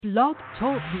Blog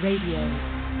Talk Radio.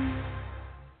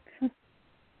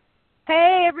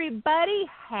 Hey everybody,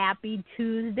 happy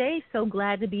Tuesday. So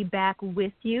glad to be back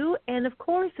with you. And of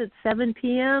course it's 7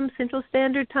 p.m. Central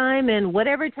Standard Time and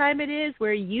whatever time it is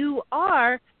where you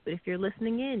are, but if you're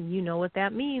listening in, you know what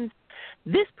that means.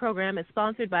 This program is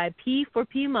sponsored by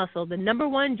P4P Muscle, the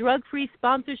 #1 drug-free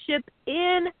sponsorship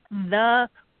in the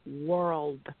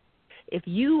world. If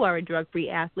you are a drug-free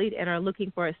athlete and are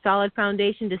looking for a solid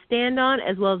foundation to stand on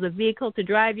as well as a vehicle to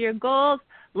drive your goals,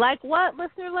 like what,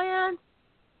 listener land?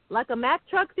 Like a Mack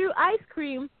truck through ice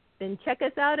cream, then check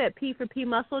us out at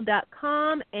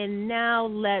p4pmuscle.com. And now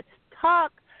let's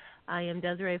talk. I am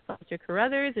Desiree Fletcher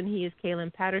Carruthers, and he is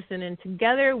Kaelin Patterson, and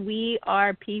together we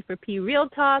are P4P Real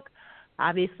Talk.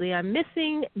 Obviously, I'm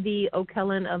missing the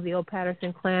O'Kellen of the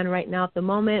O'Patterson clan right now at the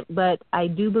moment, but I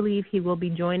do believe he will be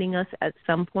joining us at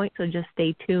some point, so just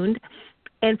stay tuned.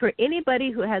 And for anybody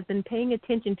who has been paying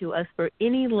attention to us for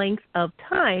any length of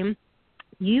time,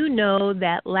 you know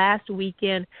that last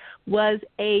weekend was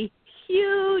a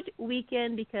huge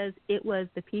weekend because it was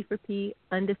the P4P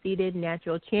Undefeated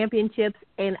Natural Championships,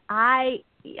 and I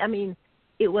mean,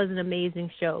 it was an amazing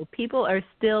show. People are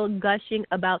still gushing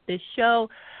about this show.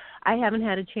 I haven't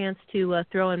had a chance to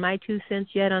throw in my 2 cents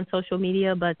yet on social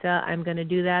media, but I'm going to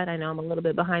do that. I know I'm a little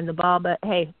bit behind the ball, but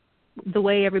hey, the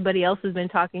way everybody else has been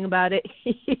talking about it,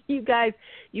 you guys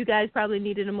probably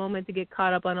needed a moment to get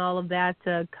caught up on all of that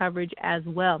coverage as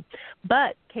well.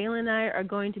 But Kayla and I are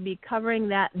going to be covering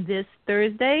that this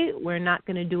Thursday. We're not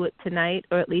going to do it tonight,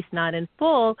 or at least not in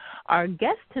full. Our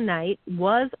guest tonight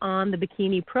was on the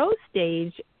Bikini Pro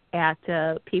stage at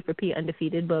P4P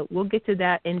Undefeated, but we'll get to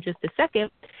that in just a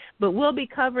second. But we'll be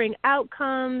covering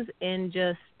outcomes and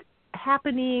just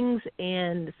happenings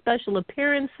and special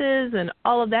appearances and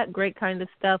all of that great kind of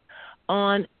stuff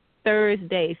on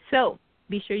Thursday. So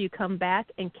be sure you come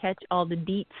back and catch all the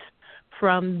deets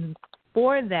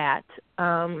for that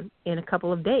in a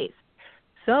couple of days.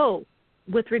 So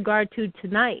with regard to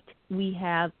tonight, we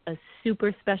have a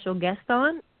super special guest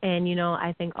on. And, you know,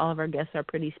 I think all of our guests are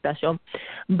pretty special.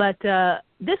 But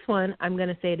this one, I'm going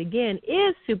to say it again,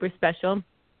 is super special.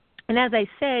 And as I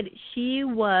said, she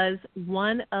was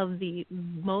one of the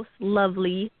most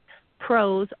lovely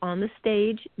pros on the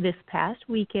stage this past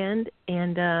weekend.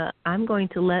 And I'm going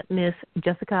to let Miss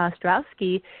Jessica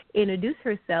Ostrowsky introduce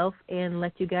herself and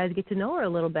let you guys get to know her a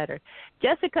little better.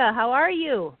 Jessica, how are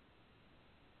you?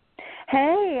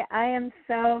 Hey, I am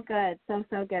so good, so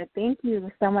good. Thank you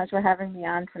so much for having me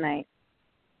on tonight.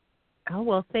 Oh,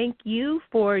 well, thank you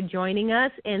for joining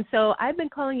us. And so I've been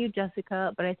calling you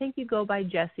Jessica, but I think you go by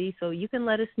Jessie, so you can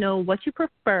let us know what you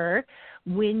prefer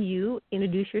when you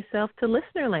introduce yourself to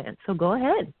Listenerland. So go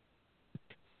ahead.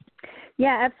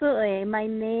 Yeah, absolutely. My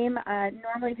name,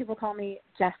 normally people call me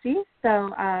Jessie. So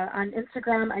on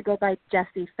Instagram, I go by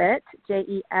Jessie Fit,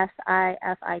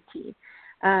 JESIFIT.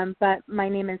 But my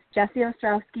name is Jessie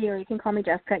Ostrowsky, or you can call me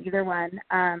Jessica, either one.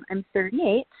 I'm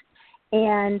 38,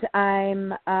 and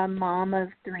I'm a mom of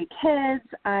 3 kids.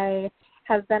 I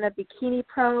have been a bikini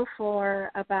pro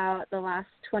for about the last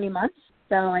 20 months.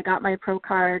 So I got my pro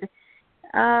card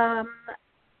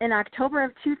in October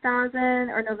of 2000,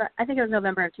 I think it was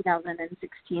November of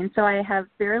 2016. So I have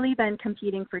barely been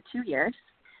competing for 2 years,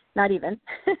 not even.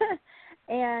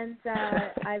 And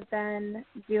I've been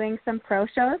doing some pro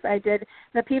shows. The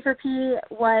P4P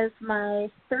was my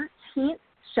 13th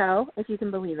show, if you can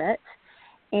believe it.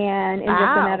 And in just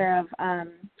a matter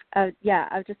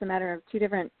of, just a matter of 2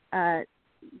 different,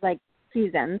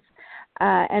 seasons.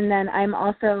 And then I'm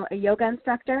also a yoga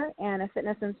instructor and a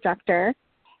fitness instructor.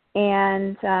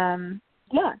 And,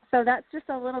 so that's just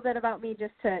a little bit about me,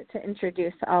 just to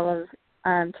introduce all of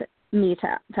me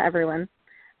to everyone.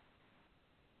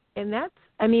 And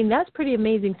that's pretty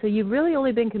amazing. So you've really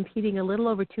only been competing a little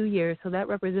over 2 years. So that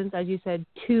represents, as you said,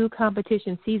 2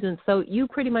 competition seasons. So you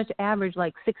pretty much average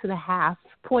like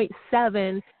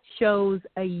 6.5 shows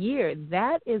a year.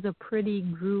 That is a pretty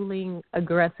grueling,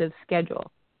 aggressive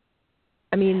schedule.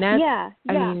 I mean, that's, yeah.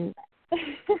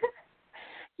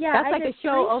 That's like a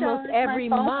show almost every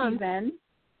month. Season.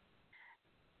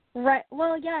 Right.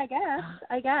 Well, yeah,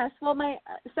 I guess. Well,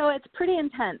 so it's pretty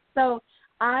intense. So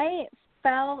I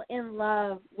fell in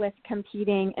love with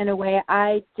competing in a way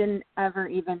I didn't ever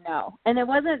even know. And it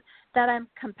wasn't that I'm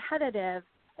competitive.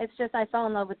 It's just I fell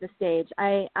in love with the stage.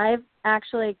 I've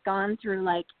actually gone through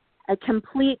like a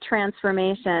complete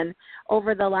transformation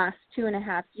over the last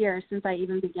 2.5 years since I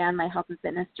even began my health and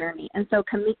fitness journey. And so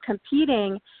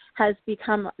competing has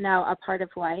become now a part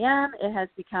of who I am. It has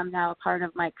become now a part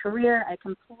of my career. I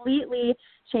completely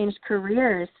changed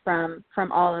careers from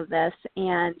all of this.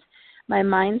 And My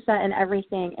mindset and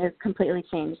everything is completely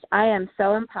changed. I am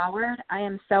so empowered. I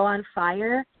am so on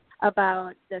fire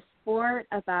about the sport,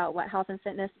 about what health and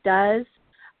fitness does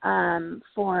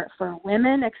for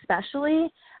women especially.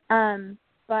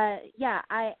 But yeah,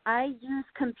 I use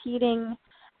competing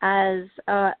as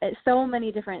so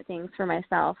many different things for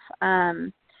myself.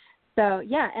 So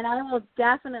yeah, and I will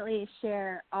definitely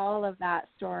share all of that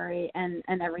story and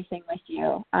everything with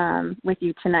you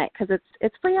tonight, because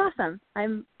it's pretty awesome.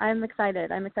 I'm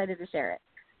excited. I'm excited to share it.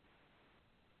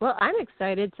 Well, I'm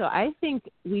excited. So I think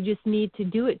we just need to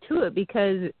do it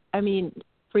because, I mean,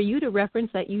 for you to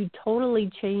reference that you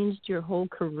totally changed your whole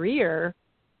career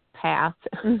path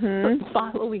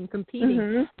following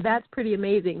competing, that's pretty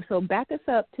amazing. So back us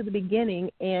up to the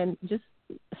beginning and just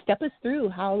step us through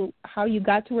how you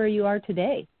got to where you are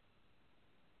today.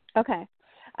 Okay.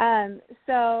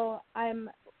 So I'm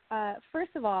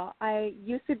first of all, I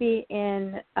used to be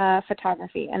in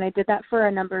photography, and I did that for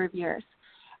a number of years.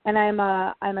 And I'm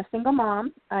a single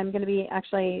mom. I'm going to be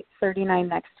actually 39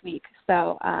 next week.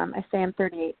 So I say I'm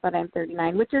 38, but I'm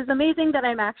 39, which is amazing that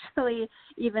I'm actually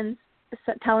even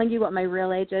telling you what my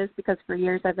real age is, because for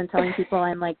years I've been telling people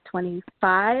I'm like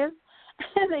 25,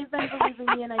 and they've been believing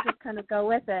me, and I just kind of go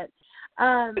with it.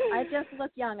 I just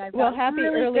look young. I've got happy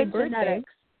really early good birthday.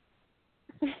 genetics.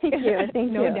 Thank you.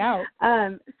 Thank you. No doubt.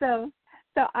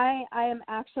 So I am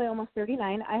actually almost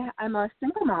 39. I'm a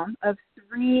single mom of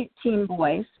 3 teen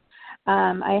boys.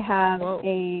 I have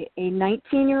a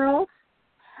 19-year-old.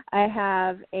 I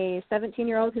have a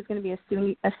 17-year-old who's going to be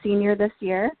a senior this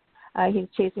year. He's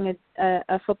chasing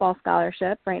a football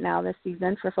scholarship right now this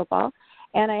season for football.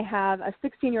 And I have a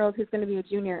 16-year-old who's going to be a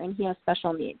junior, and he has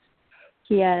special needs.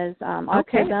 He has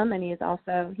autism, and he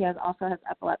also has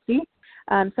epilepsy.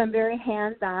 So I'm very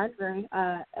hands-on,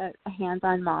 a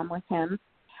hands-on mom with him.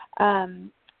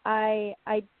 I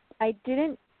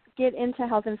didn't get into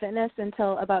health and fitness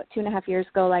until about 2.5 years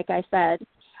ago, like I said.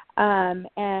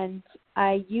 And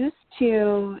I used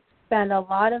to spend a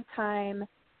lot of time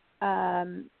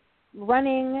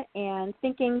running and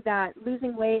thinking that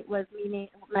losing weight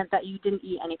meant that you didn't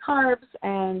eat any carbs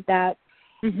and that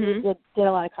you did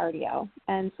a lot of cardio.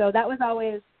 And so that was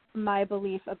always my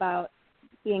belief about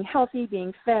being healthy,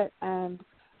 being fit, and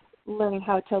learning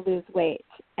how to lose weight.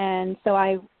 And so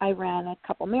I ran a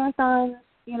couple marathons,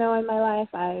 in my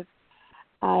life.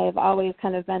 I've always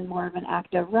kind of been more of an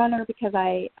active runner because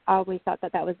I always thought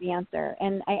that was the answer.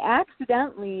 And I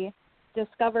accidentally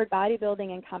discovered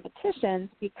bodybuilding and competitions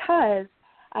because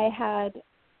I had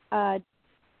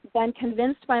been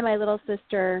convinced by my little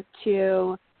sister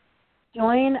to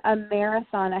join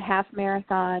a half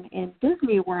marathon in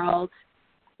Disney World.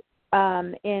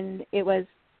 It was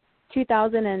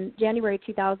January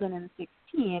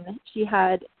 2016. She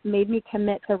had made me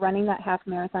commit to running that half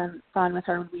marathon with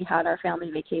her when we had our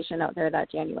family vacation out there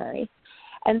that January.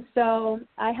 And so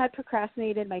I had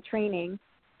procrastinated my training,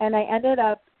 and I ended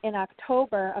up in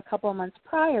October, a couple of months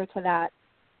prior to that,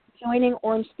 joining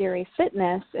Orange Theory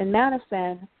Fitness in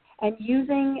Madison and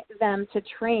using them to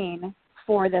train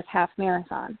for this half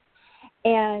marathon.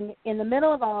 And in the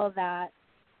middle of all of that,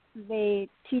 they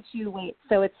teach you weights.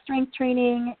 So it's strength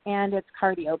training and it's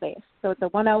cardio based. So it's a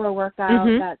 1-hour workout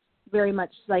that's very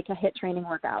much like a HIIT training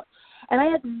workout. And I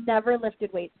had never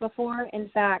lifted weights before. In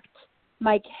fact,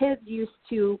 my kids used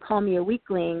to call me a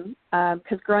weakling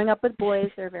because growing up with boys,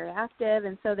 they're very active.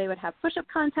 And so they would have push-up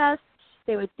contests.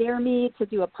 They would dare me to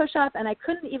do a push-up, and I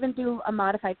couldn't even do a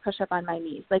modified push-up on my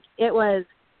knees. Like, it was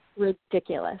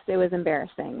ridiculous. It was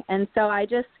embarrassing. And so I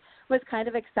just was kind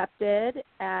of accepted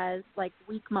as like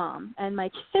weak mom, and my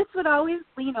kids would always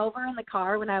lean over in the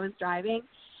car when I was driving,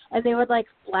 and they would like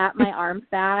flap my arm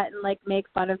fat and like make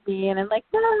fun of me, and I'm like,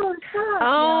 no, stop.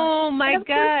 Oh my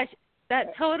gosh,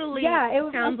 that totally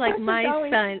sounds like my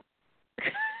son.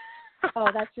 Oh,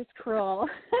 that's just cruel.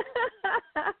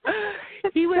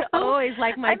 He would always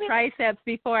like my triceps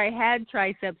before I had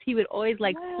triceps. He would always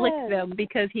like flick them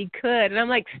because he could, and I'm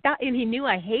like, stop. And he knew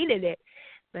I hated it.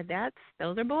 But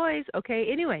those are boys. Okay,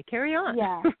 anyway, carry on.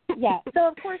 Yeah. So,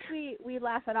 of course, we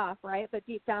laugh it off, right? But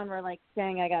deep down, we're like,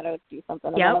 dang, I got to do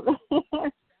something about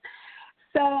it.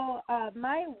 So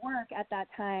my work at that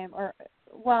time,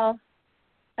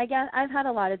 I guess I've had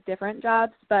a lot of different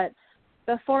jobs, but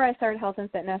before I started health and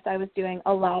fitness, I was doing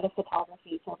a lot of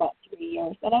photography for about 3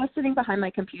 years. And I was sitting behind my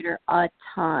computer a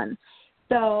ton.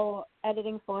 So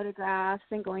editing photographs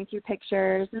and going through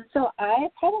pictures. And so I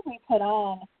probably put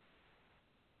on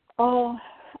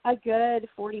a good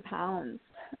 40 pounds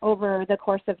over the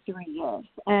course of 3 years.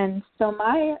 And so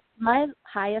my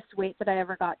highest weight that I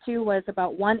ever got to was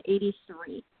about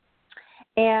 183.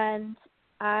 And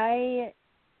I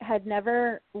had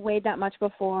never weighed that much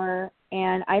before,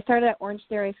 and I started at Orange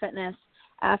Theory Fitness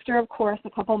after, of course, a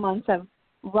couple months of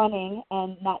running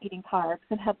and not eating carbs,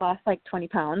 and had lost like 20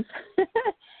 pounds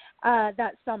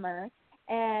that summer.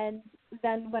 And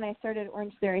then when I started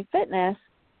Orange Theory Fitness,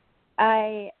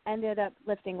 I ended up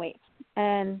lifting weights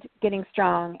and getting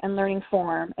strong and learning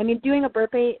form. I mean, doing a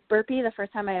burpee, the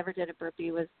first time I ever did a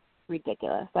burpee was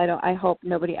ridiculous. I hope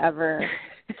nobody ever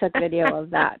took video of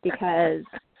that, because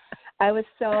I was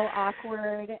so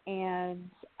awkward. And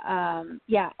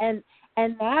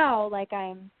and now, like,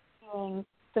 I'm doing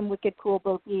some wicked cool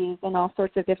burpees and all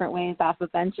sorts of different ways off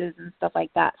of benches and stuff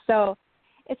like that. So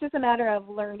it's just a matter of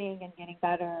learning and getting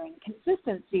better and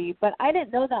consistency. But I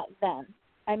didn't know that then.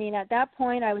 I mean, at that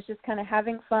point, I was just kind of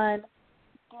having fun,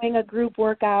 doing a group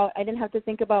workout. I didn't have to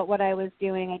think about what I was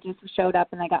doing. I just showed up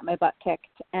and I got my butt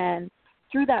kicked. And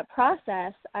through that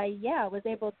process, I was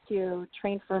able to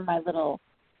train for my little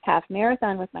half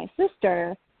marathon with my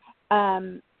sister.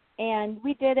 And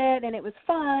we did it, and it was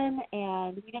fun,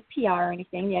 and we didn't PR or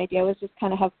anything. The idea was just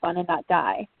kind of have fun and not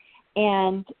die.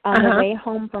 And on the way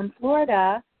home from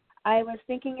Florida, I was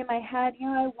thinking in my head,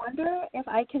 I wonder if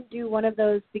I can do one of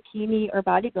those bikini or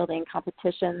bodybuilding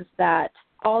competitions that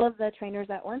all of the trainers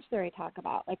at Orange Theory talk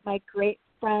about. Like my great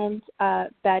friend,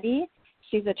 Betty,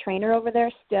 she's a trainer over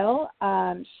there still.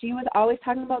 She was always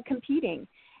talking about competing.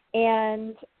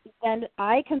 And then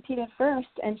I competed first,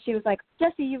 and she was like,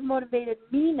 Jessie, you've motivated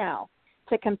me now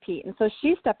to compete. And so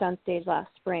she stepped on stage last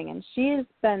spring, and she's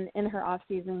been in her off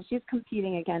season. She's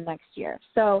competing again next year.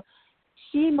 So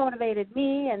she motivated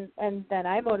me, and then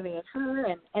I motivated her.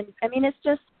 And I mean,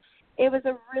 it was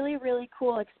a really, really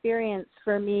cool experience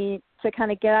for me to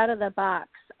kind of get out of the box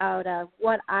out of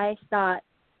what I thought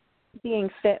being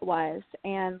fit was,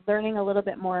 and learning a little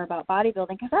bit more about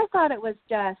bodybuilding, because I thought it was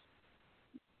just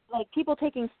like people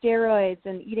taking steroids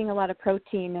and eating a lot of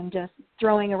protein and just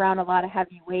throwing around a lot of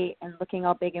heavy weight and looking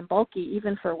all big and bulky,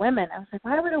 even for women. I was like,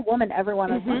 why would a woman ever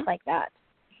want to look like that?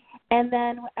 And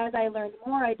then as I learned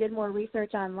more, I did more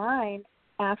research online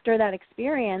after that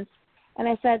experience, and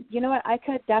I said, you know what, I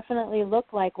could definitely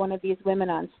look like one of these women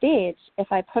on stage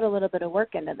if I put a little bit of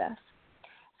work into this.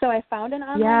 So I found an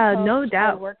online coach. No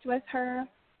doubt. I worked with her.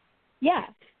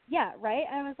 Yeah, right?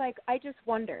 I was like, I just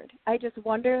wondered. I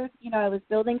was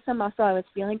building some muscle. I was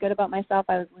feeling good about myself.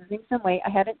 I was losing some weight. I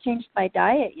hadn't changed my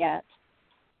diet yet,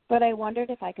 but I wondered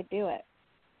if I could do it.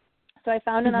 So I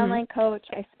found an online coach.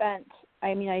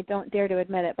 I don't dare to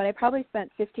admit it, but I probably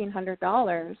spent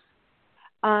 $1,500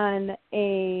 on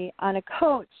a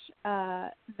coach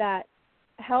that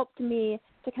helped me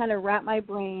to kind of wrap my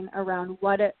brain around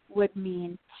what it would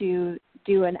mean to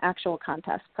do an actual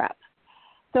contest prep.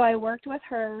 So I worked with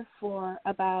her for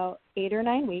about 8 or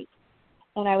 9 weeks,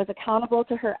 and I was accountable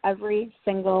to her every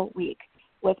single week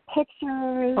with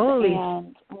pictures. Holy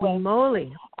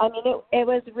moly. I mean, it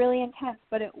was really intense,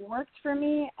 but it worked for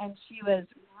me, and she was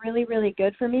really, really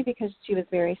good for me because she was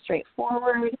very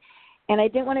straightforward, and I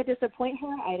didn't want to disappoint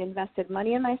her. I had invested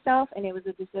money in myself, and it was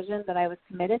a decision that I was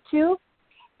committed to,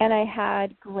 and I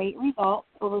had great results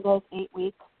over those 8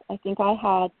 weeks. I think I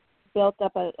had built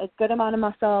up a good amount of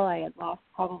muscle. I had lost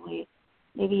probably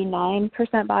maybe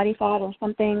 9% body fat or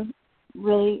something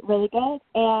really, really good.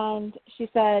 And she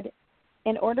said,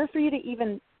 in order for you to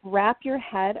even wrap your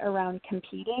head around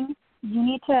competing, you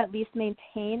need to at least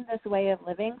maintain this way of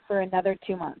living for another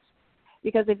 2 months.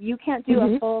 Because if you can't do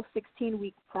a full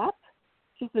 16-week prep,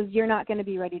 she says, you're not going to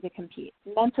be ready to compete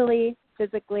mentally,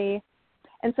 physically.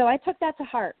 And so I took that to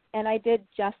heart, and I did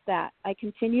just that. I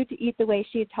continued to eat the way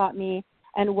she had taught me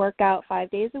and work out 5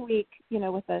 days a week,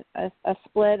 with a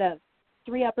split of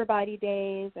 3 upper body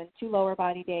days and 2 lower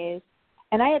body days.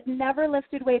 And I had never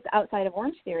lifted weights outside of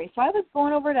Orange Theory. So I was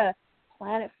going over to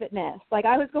Planet Fitness. Like,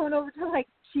 I was going over to, like,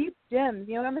 cheap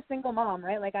gyms. I'm a single mom,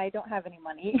 right? Like, I don't have any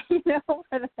money,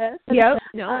 for this. Yep.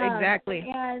 No, exactly.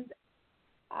 And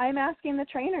I'm asking the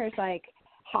trainers, like,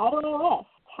 how do I lift?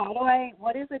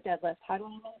 What is a deadlift? How do I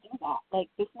even do that? Like,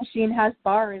 this machine has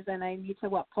bars and I need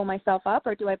to, pull myself up,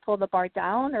 or do I pull the bar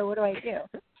down, or what do I do?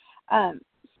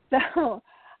 So,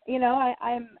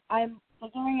 I'm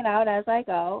figuring it out as I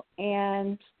go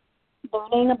and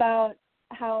learning about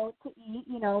how to eat,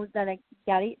 that I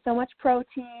got to eat so much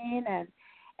protein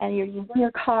and you're using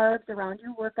your carbs around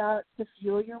your workout to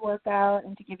fuel your workout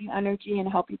and to give you energy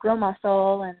and help you grow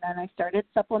muscle. And then I started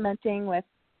supplementing with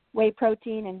whey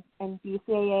protein and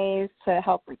BCAAs to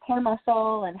help repair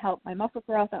muscle and help my muscle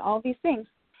growth and all these things.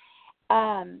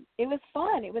 It was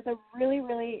fun. It was a really,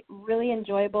 really, really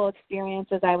enjoyable experience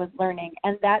as I was learning.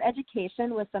 And that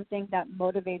education was something that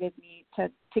motivated me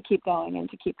to keep going and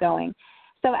to keep going.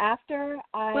 So after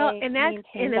I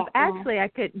actually I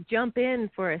could jump in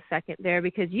for a second there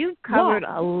because you've covered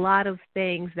a lot of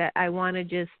things that I want to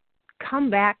just come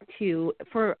back to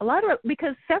for a lot of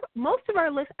because most of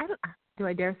our listeners, do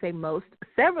I dare say most?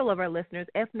 Several of our listeners,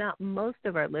 if not most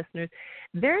of our listeners,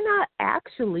 they're not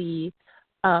actually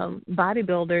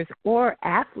bodybuilders or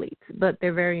athletes, but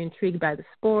they're very intrigued by the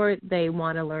sport. They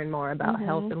want to learn more about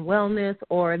health and wellness,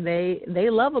 or they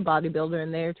love a bodybuilder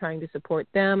and they're trying to support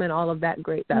them and all of that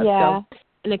great stuff. Yeah. So,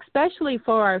 and especially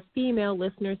for our female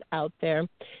listeners out there,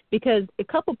 because a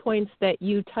couple points that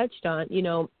you touched on, you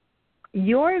know,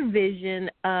 your vision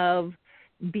of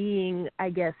being,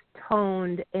 I guess,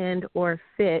 toned and or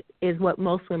fit is what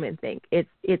most women think.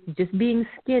 It's just being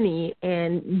skinny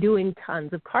and doing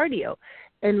tons of cardio.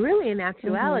 And really, in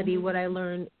actuality, what I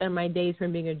learned in my days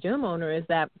from being a gym owner is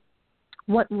that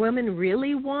what women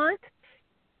really want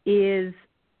is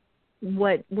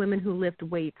what women who lift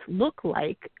weights look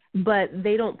like, but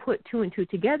they don't put two and two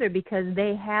together because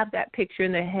they have that picture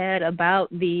in their head about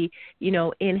the, you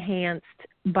know, enhanced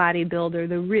bodybuilder,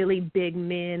 the really big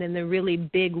men and the really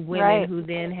big women who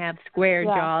then have square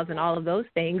jaws and all of those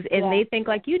things. And they think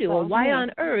like you do, well, why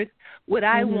on earth would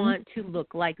I want to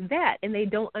look like that? And they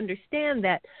don't understand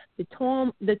that the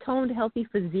toned, healthy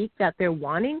physique that they're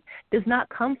wanting does not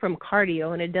come from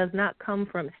cardio and it does not come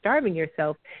from starving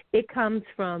yourself. It comes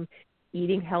from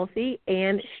eating healthy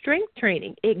and strength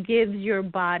training. It gives your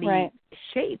body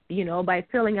shape, you know, by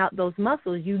filling out those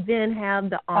muscles. You then have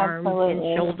the arms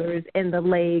and shoulders and the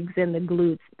legs and the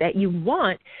glutes that you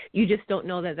want. You just don't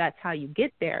know that that's how you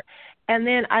get there. And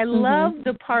then I love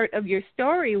the part of your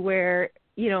story where,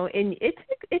 you know, and it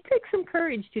takes some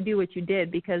courage to do what you did,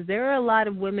 because there are a lot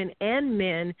of women and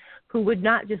men who would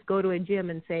not just go to a gym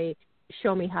and say,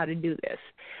 show me how to do this.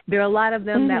 There are a lot of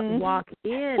them that walk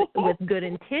in with good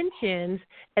intentions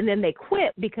and then they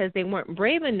quit because they weren't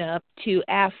brave enough to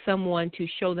ask someone to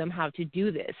show them how to do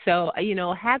this. So, you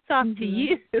know, hats off to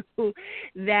you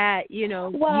that, you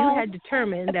know, you had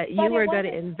determined that you were going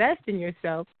to invest in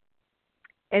yourself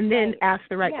and then ask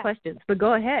the right questions. But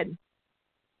go ahead.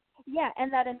 Yeah,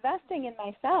 and that investing in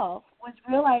myself was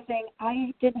realizing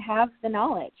I didn't have the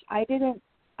knowledge. I didn't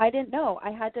know.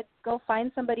 I had to go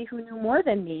find somebody who knew more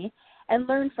than me and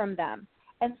learn from them.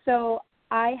 And so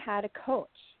I had a coach.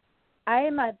 I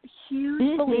am a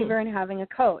huge believer in having a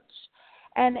coach.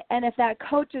 And if that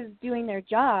coach is doing their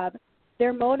job,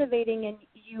 they're motivating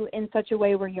you in such a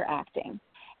way where you're acting.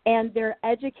 And they're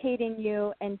educating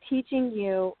you and teaching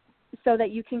you so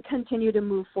that you can continue to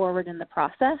move forward in the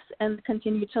process and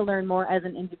continue to learn more as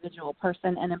an individual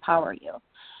person and empower you.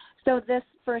 So this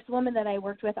first woman that I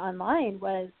worked with online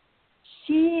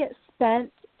she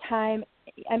spent time,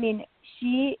 I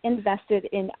invested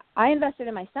in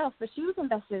myself, but she was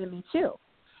invested in me too.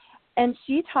 And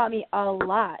she taught me a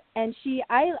lot. And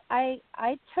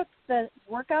I took the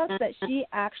workouts that she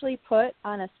actually put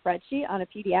on a spreadsheet, on a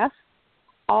PDF,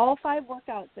 all 5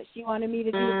 workouts that she wanted me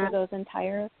to do for those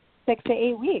entire 6 to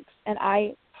 8 weeks. And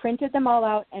I printed them all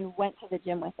out and went to the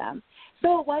gym with them.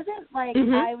 So it wasn't like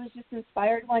I was just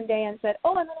inspired one day and said,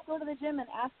 I'm going to go to the gym and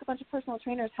ask a bunch of personal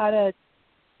trainers how to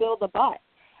build a butt.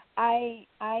 I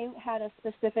had a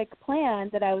specific plan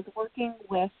that I was working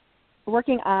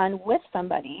on with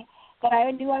somebody that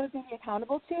I knew I was going to be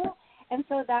accountable to. And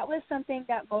so that was something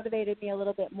that motivated me a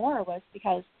little bit more, was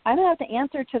because I'm going to have to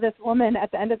answer to this woman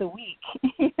at the end of the week.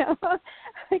 You know,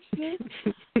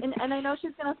 and I know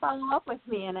she's going to follow up with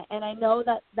me, and I know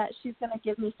that she's going to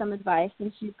give me some advice,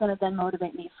 and she's going to then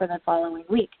motivate me for the following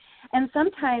week. And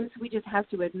sometimes we just have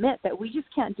to admit that we just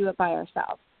can't do it by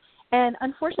ourselves. And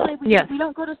unfortunately, we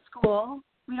don't go to school.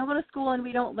 We don't go to school, and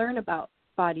we don't learn about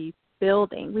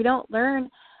bodybuilding. We don't learn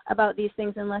about these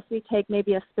things unless we take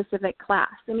maybe a specific class.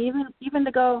 And even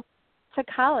to go to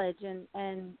college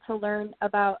and to learn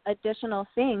about additional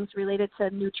things related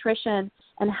to nutrition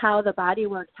and how the body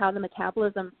works, how the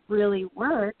metabolism really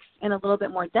works in a little bit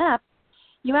more depth,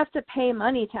 you have to pay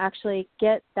money to actually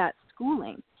get that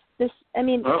schooling.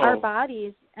 Our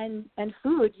bodies and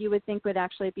food, you would think, would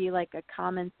actually be like a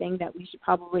common thing that we should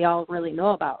probably all really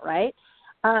know about, right?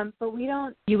 But we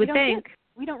don't. You would think.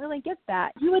 We don't really get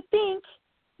that. You would think,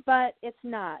 but it's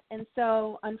not. And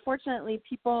so, unfortunately,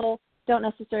 people don't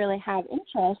necessarily have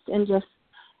interest in just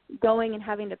going and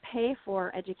having to pay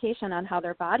for education on how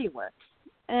their body works.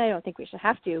 And I don't think we should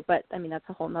have to, but, that's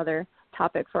a whole nother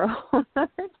topic for a whole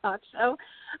other talk show.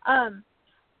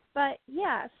 But,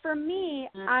 yeah, for me,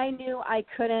 I knew I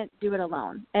couldn't do it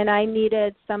alone, and I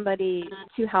needed somebody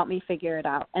to help me figure it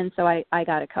out. And so I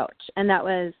got a coach, and that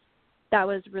was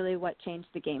really what changed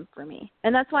the game for me.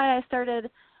 And that's why I started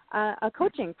a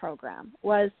coaching program,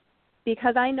 was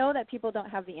because I know that people don't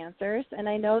have the answers, and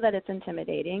I know that it's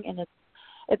intimidating and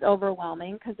it's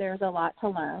overwhelming because there's a lot to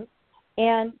learn.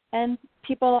 And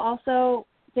people also,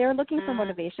 they're looking for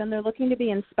motivation. They're looking to be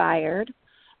inspired,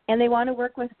 and they want to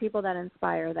work with people that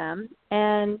inspire them.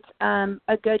 And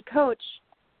a good coach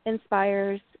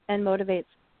inspires and motivates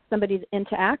somebody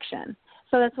into action.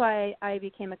 So that's why I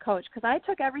became a coach, because I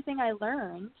took everything I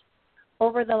learned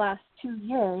over the last 2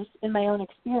 years in my own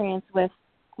experience with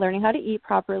learning how to eat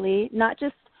properly, not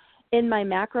just in my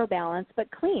macro balance, but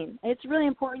clean. It's really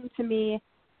important to me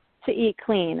to eat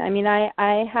clean. I mean,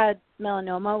 I had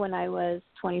melanoma when I was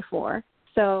 24,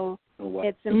 so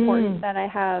it's important that I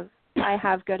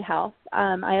have good health.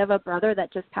 I have a brother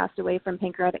that just passed away from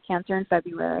pancreatic cancer in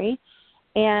February,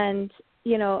 and,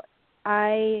 you know,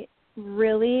 I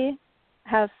really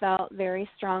have felt very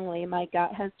strongly, my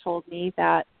gut has told me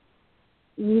that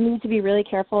you need to be really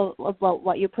careful about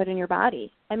what you put in your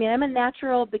body. I mean, I'm a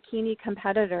natural bikini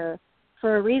competitor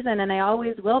for a reason, and I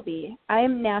always will be. I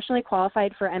am nationally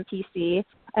qualified for NPC,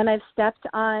 and I've stepped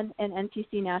on an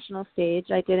NPC national stage.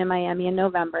 I did in Miami in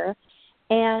November,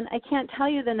 and I can't tell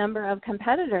you the number of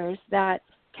competitors that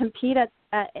compete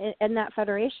in that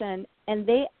federation, and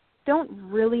they don't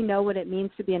really know what it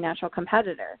means to be a natural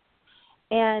competitor.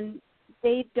 And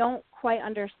they don't quite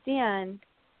understand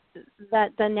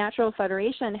that the Natural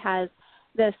Federation has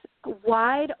this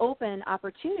wide open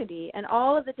opportunity, and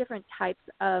all of the different types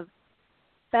of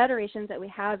federations that we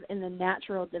have in the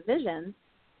natural divisions,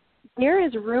 there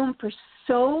is room for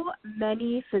so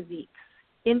many physiques.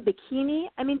 In bikini,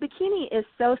 I mean, bikini is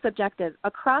so subjective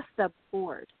across the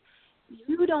board.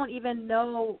 You don't even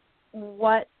know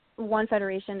what one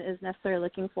federation is necessarily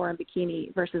looking for in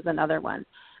bikini versus another one.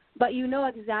 But you know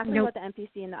exactly what the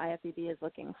NPC and the IFBB is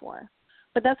looking for.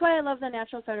 But that's why I love the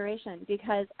Natural Federation,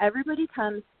 because everybody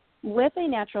comes with a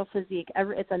natural physique.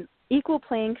 It's an equal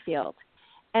playing field.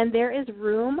 And there is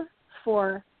room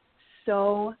for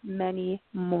so many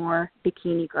more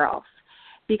bikini girls,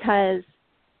 because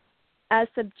as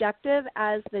subjective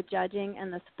as the judging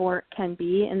and the sport can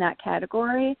be in that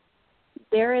category,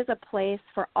 there is a place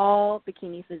for all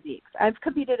bikini physiques. I've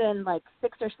competed in like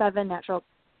 6 or 7 natural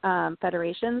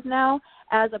federations now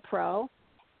as a pro,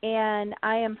 and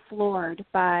I am floored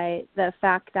by the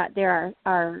fact that there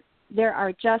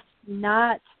are just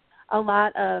not a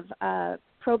lot of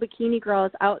pro bikini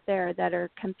girls out there that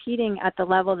are competing at the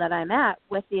level that I'm at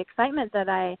with the excitement that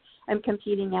I am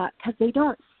competing at, because they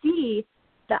don't see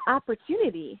the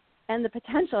opportunity and the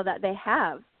potential that they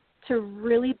have to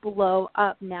really blow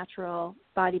up natural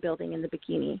bodybuilding in the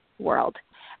bikini world.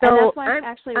 So and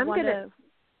that's why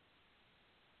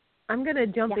I'm gonna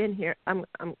jump in here.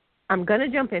 I'm gonna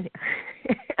jump in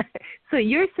here. So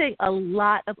you're saying a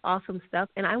lot of awesome stuff,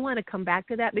 and I want to come back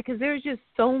to that, because there's just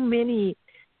so many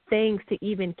things to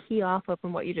even key off of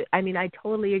from what you do. I mean, I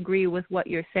totally agree with what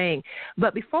you're saying.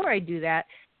 But before I do that,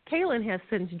 Kaelin has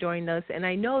since joined us, and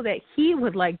I know that he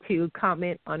would like to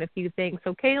comment on a few things.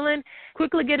 So, Kaelin,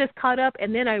 quickly get us caught up,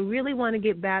 and then I really want to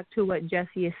get back to what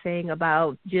Jesse is saying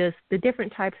about just the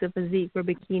different types of physique for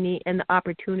bikini and the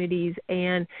opportunities,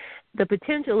 and the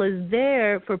potential is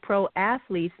there for pro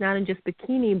athletes, not in just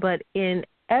bikini, but in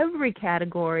every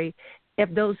category,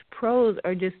 if those pros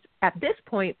are just, at this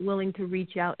point, willing to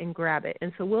reach out and grab it.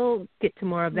 And so we'll get to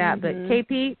more of that. But,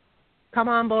 KP, come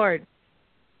on board.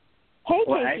 Hey,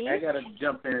 well, KP. I got to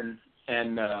jump in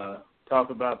and talk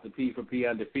about the P4P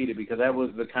Undefeated, because that was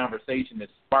the conversation that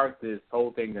sparked this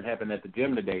whole thing that happened at the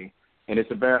gym today. And it's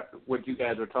about what you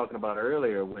guys were talking about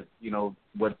earlier with, you know,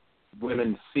 what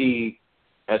women see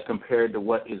as compared to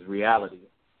what is reality.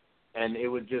 And it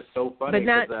was just so funny.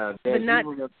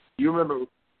 You remember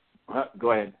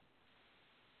go ahead.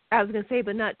 I was going to say,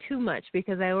 but not too much,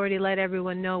 because I already let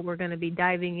everyone know we're going to be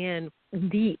diving in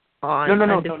deep on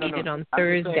Undefeated on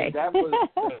Thursday. That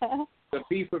was the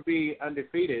P4P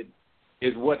Undefeated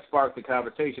is what sparked the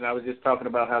conversation. I was just talking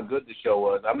about how good the show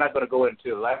was. I'm not going to go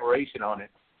into elaboration on it.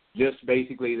 Just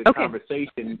basically the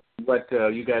conversation, what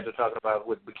you guys are talking about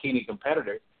with bikini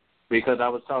competitors, because I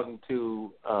was talking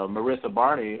to Marissa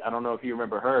Barney. I don't know if you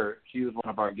remember her. She was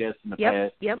one of our guests in the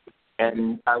past. Yep.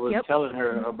 And I was telling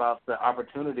her about the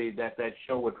opportunity that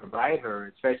show would provide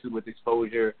her, especially with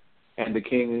exposure and the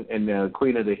King and the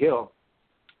Queen of the Hill.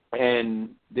 And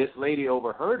this lady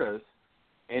overheard us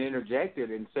and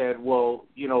interjected and said, well,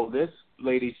 you know, this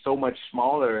lady's so much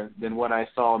smaller than what I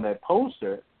saw on that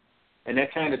poster. And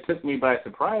that kind of took me by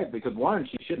surprise, because, one,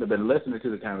 she shouldn't have been listening to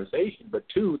the conversation, but,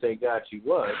 two, thank God she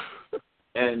was.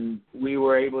 And we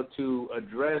were able to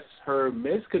address her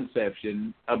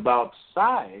misconception about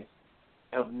size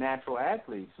of natural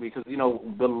athletes, because, you know,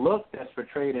 the look that's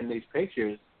portrayed in these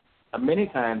pictures many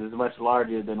times is much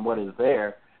larger than what is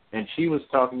there. And she was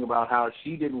talking about how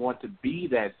she didn't want to be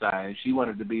that size. She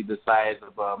wanted to be the size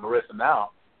of Marissa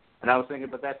now. And I was thinking,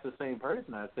 but that's the same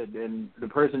person. I said, and the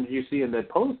person you see in that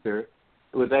poster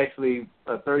was actually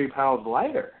 30 pounds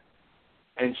lighter.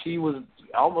 And she was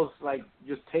almost like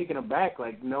just taken aback,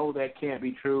 like, no, that can't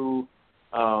be true.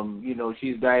 You know,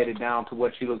 she's dieted down to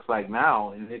what she looks like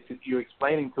now. And you're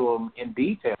explaining to them in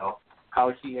detail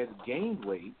how she has gained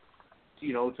weight,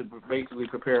 you know, to basically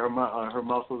prepare her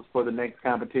muscles for the next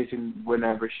competition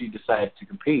whenever she decides to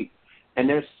compete. And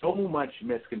there's so much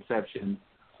misconception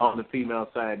on the female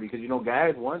side because, you know,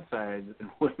 guys one size and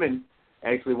women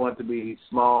actually want to be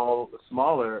smaller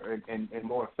and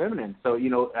more feminine. So, you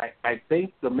know, I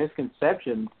think the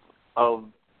misconception of,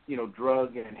 you know,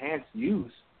 drug and enhanced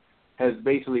use has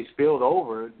basically spilled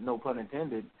over, no pun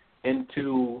intended,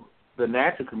 into the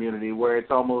natural community where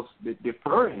it's almost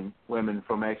deferring women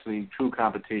from actually true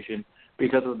competition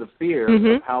because of the fear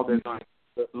of how they're going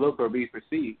to look or be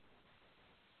perceived.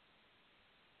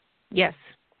 Yes,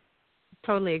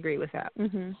 totally agree with that.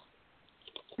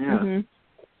 Yeah.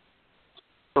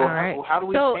 So how do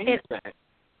we change that?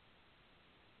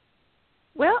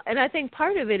 Well, and I think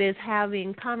part of it is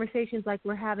having conversations like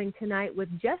we're having tonight with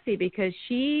Jessie because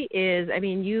she is, I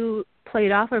mean, you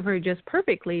played off of her just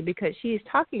perfectly because she's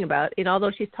talking about, and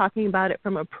although she's talking about it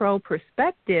from a pro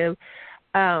perspective,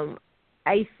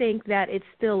 I think that it's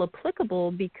still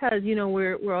applicable because, you know,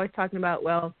 we're always talking about,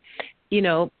 well, you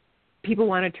know, people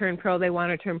want to turn pro,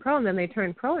 and then they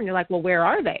turn pro, and you're like, well, where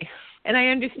are they? And I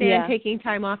understand taking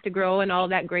time off to grow and all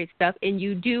that great stuff, and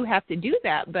you do have to do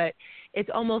that, but it's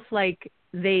almost like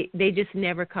they just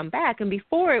never come back. And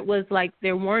before it was like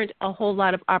there weren't a whole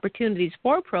lot of opportunities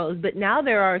for pros, but now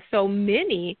there are so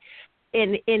many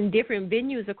in different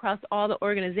venues across all the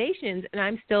organizations, and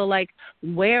I'm still like,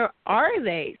 where are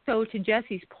they? So to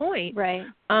Jessie's point, right?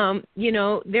 You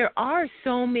know, there are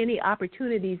so many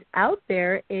opportunities out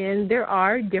there, and there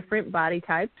are different body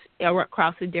types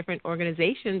across the different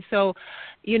organizations. So,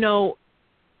 you know,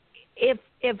 if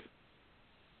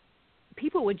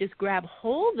people would just grab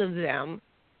hold of them,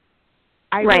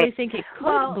 I really think it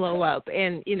could blow up.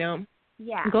 And, you know,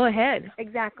 go ahead.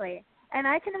 Exactly. And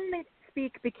I can only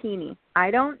speak bikini.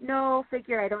 I don't know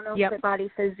figure. I don't know fit body,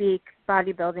 physique,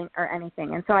 bodybuilding, or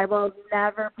anything. And so I will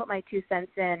never put my 2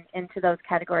 cents into those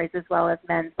categories as well as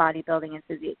men's bodybuilding and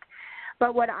physique.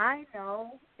 But what I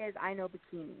know is I know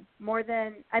bikini more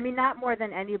than, I mean, not more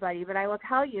than anybody, but I will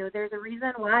tell you there's a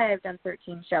reason why I've done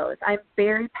 13 shows. I'm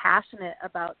very passionate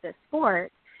about this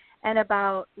sport and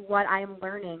about what I'm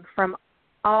learning from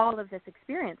all of this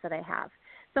experience that I have.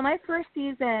 So my first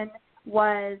season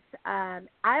was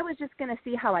I was just going to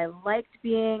see how I liked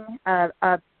being a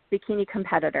bikini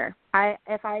competitor.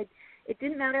 It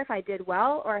didn't matter if I did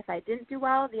well or if I didn't do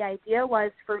well. The idea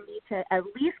was for me to at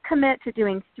least commit to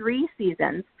doing 3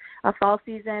 seasons, a fall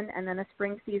season and then a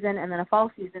spring season and then a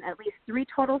fall season, at least 3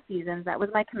 total seasons. That was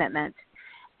my commitment.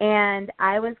 And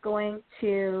I was going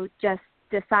to just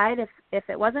decide if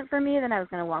it wasn't for me, then I was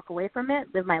going to walk away from it,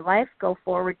 live my life, go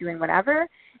forward doing whatever.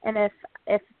 And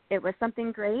if it was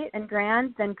something great and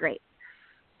grand, then great.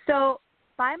 So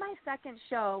by my second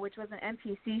show, which was an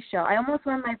NPC show, I almost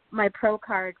won my pro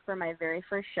card for my very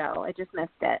first show. I just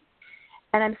missed it.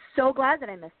 And I'm so glad that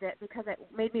I missed it because it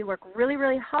made me work really,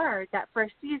 really hard that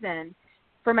first season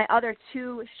for my other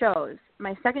 2 shows.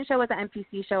 My second show was an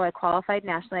NPC show. I qualified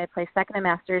nationally. I placed second in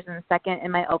Masters and second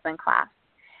in my open class.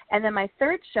 And then my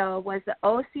third show was the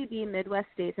OCB Midwest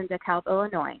States in DeKalb,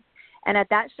 Illinois. And at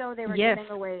that show, they were giving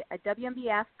away a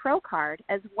WMBF pro card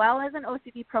as well as an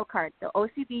OCB pro card. The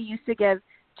OCB used to give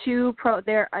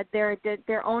their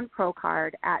own pro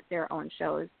card at their own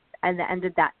shows, and the end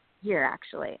of that year,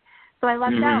 actually. So I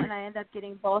lucked out, and I ended up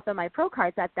getting both of my pro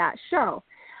cards at that show.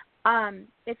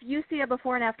 If you see a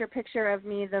before and after picture of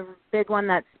me, the big one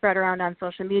that's spread around on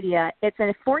social media, it's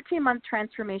a 14-month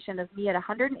transformation of me at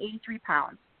 183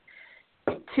 pounds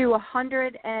to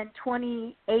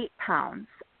 128 pounds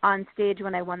on stage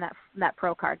when I won that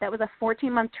pro card. That was a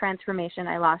 14-month transformation.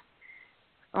 I lost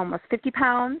almost 50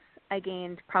 pounds. I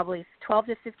gained probably 12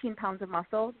 to 15 pounds of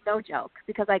muscle, no joke,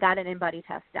 because I got an in-body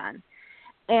test done.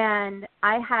 And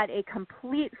I had a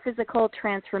complete physical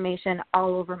transformation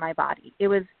all over my body. It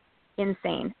was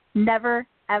insane. Never,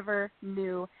 ever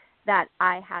knew that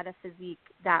I had a physique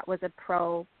that was a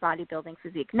pro bodybuilding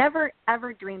physique. Never,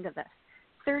 ever dreamed of this.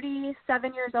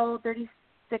 37 years old,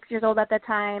 36 years old at the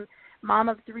time, mom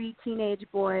of 3 teenage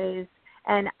boys,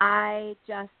 and I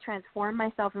just transformed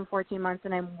myself in 14 months,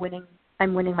 and I'm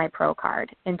winning my pro card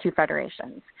in 2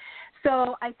 federations.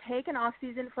 So I take an off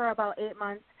season for about 8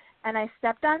 months, and I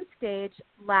stepped on stage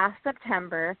last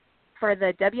September for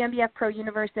the WNBF Pro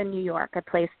Universe in New York, I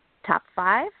placed top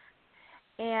 5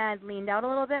 and leaned out a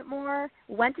little bit more.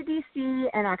 Went to DC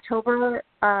in October,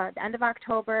 the end of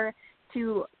October,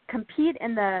 to compete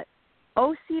in the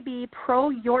OCB Pro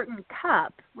Yorton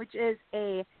Cup, which is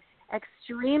a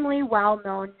extremely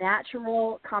well-known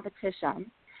natural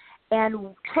competition,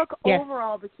 and took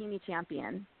overall bikini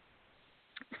champion.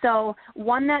 So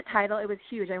won that title. It was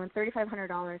huge. I won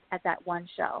 $3,500 at that one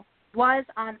show. Was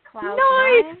on cloud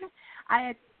nine.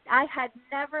 I had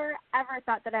never, ever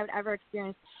thought that I would ever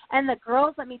experience. And the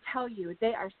girls, let me tell you,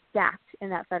 they are stacked in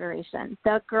that federation.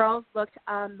 The girls looked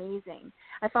amazing.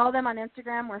 I follow them on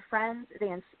Instagram. We're friends. They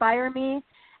inspire me.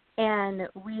 And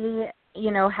we,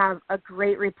 have a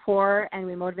great rapport, and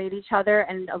we motivate each other.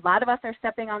 And a lot of us are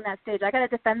stepping on that stage. I got to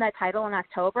defend that title in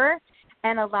October.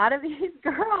 And a lot of these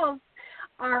girls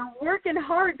are working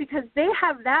hard because they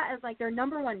have that as like their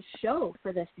number one show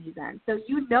for this season. So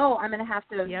I'm going to have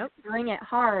to bring it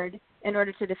hard in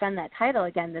order to defend that title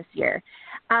again this year.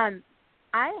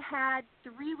 I had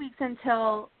 3 weeks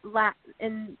until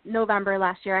in November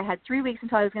last year. I had 3 weeks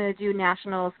until I was going to do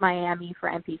Nationals Miami for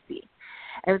NPC.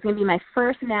 It was going to be my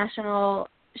first national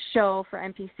show for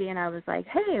NPC, and I was like,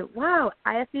 hey, wow,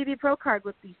 IFBB Pro card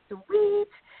would be sweet.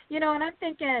 And I'm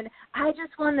thinking, I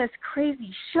just won this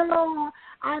crazy show.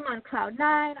 I'm on cloud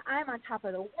 9. I'm on top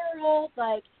of the world.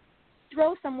 Like,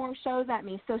 throw some more shows at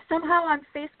me. So somehow on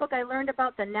Facebook I learned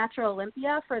about the Natural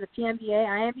Olympia for the PNBA,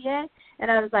 INBA,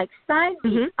 and I was like, sign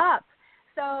me up.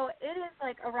 So it is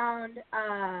like around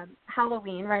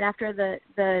Halloween, right after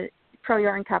the Pro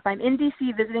Yorton Cup. I'm in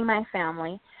D.C. visiting my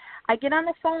family. I get on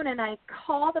the phone and I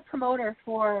call the promoter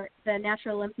for the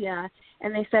Natural Olympia,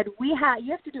 and they said, you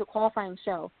have to do a qualifying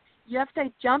show. You have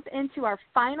to jump into our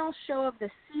final show of the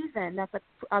season. That's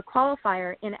a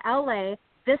qualifier in L.A.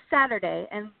 this Saturday.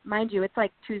 And mind you, it's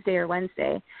like Tuesday or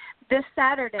Wednesday. This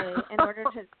Saturday in order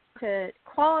to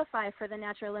qualify for the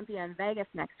Natural Olympia in Vegas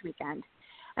next weekend.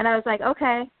 And I was like,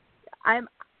 okay, I'm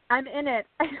in it.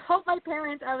 I told my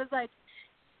parents, I was like,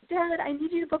 Dad, I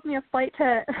need you to book me a flight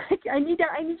to, I need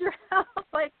your help.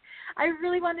 Like, I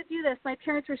really want to do this. My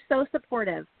parents were so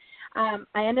supportive. I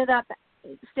ended up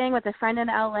staying with a friend in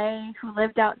LA who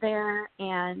lived out there,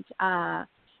 and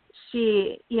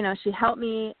she helped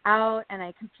me out, and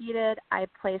I competed. I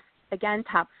placed, again,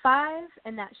 top 5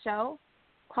 in that show,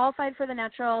 qualified for the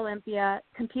Natural Olympia,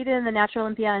 competed in the Natural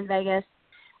Olympia in Vegas,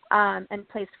 and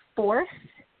placed 4th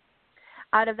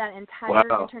out of that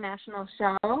entire international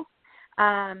show.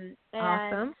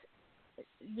 Awesome.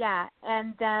 Yeah,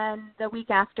 and then the week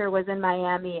after was in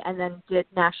Miami, and then did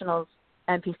Nationals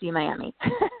NPC Miami.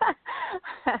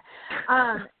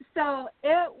 So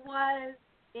it was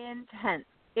intense.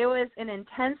 It was an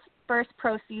intense first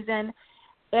pro season.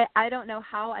 I don't know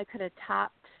how I could have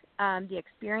topped the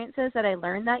experiences that I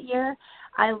learned that year.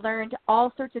 I learned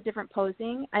all sorts of different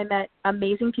posing. I met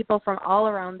amazing people from all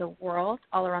around the world,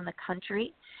 all around the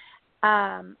country.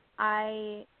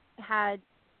 I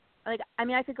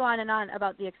could go on and on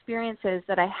about the experiences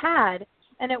that I had,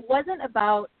 and it wasn't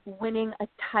about winning a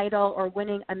title or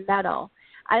winning a medal.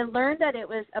 I learned that it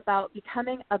was about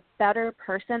becoming a better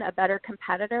person, a better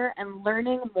competitor, and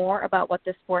learning more about what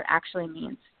the sport actually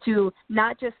means to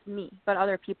not just me, but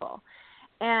other people.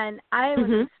 And I was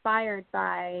inspired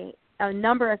by a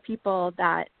number of people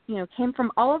that, came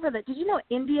from all over did you know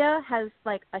India has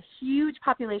like a huge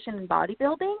population in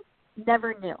bodybuilding?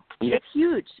 Never knew. Yeah. It's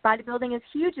huge. Bodybuilding is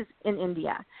huge in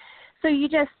India. So you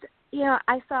just,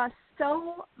 I saw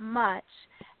so much,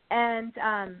 and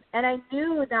I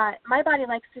knew that my body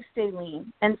likes to stay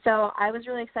lean. And so I was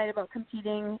really excited about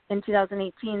competing in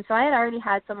 2018. So I had already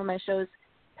had some of my shows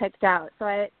picked out. So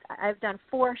I've done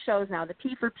 4 shows now. The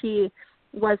P4P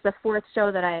was the 4th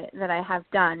show that I have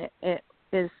done. It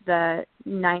is the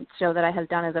 9th show that I have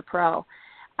done as a pro,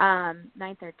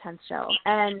 9th or 10th show.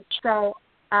 And so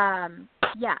the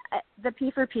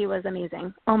P4P was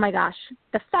amazing. Oh my gosh,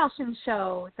 the fashion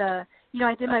show,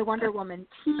 I did my Wonder Woman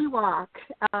tea walk.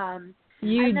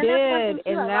 You did,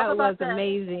 and that was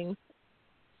amazing.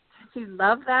 She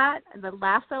loved that, and the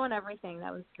lasso and everything.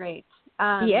 That was great.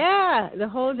 The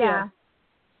whole deal.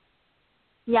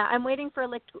 Yeah, I'm waiting for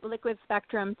Liquid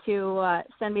Spectrum to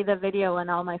send me the video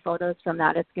and all my photos from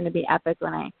that. It's going to be epic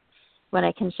when I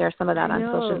can share some of that on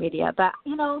social media. But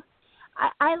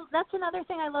I that's another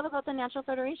thing I love about the Natural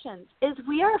Federations is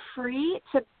we are free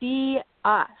to be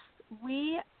us.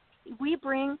 We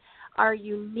bring our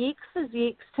unique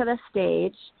physiques to the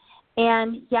stage,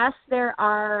 and yes, there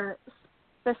are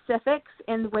specifics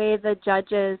in the way the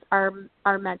judges are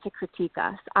meant to critique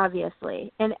us,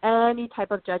 obviously, in any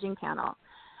type of judging panel.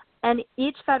 And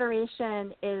each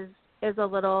federation is is a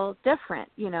little different,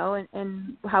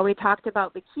 and how we talked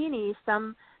about bikini.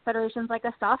 Some federations like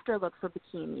a softer look for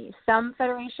bikini. Some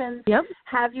federations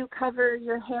have you cover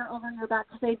your hair over your back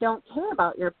because they don't care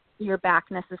about your back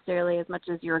necessarily as much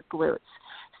as your glutes.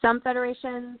 Some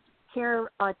federations care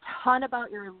a ton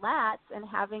about your lats and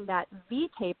having that V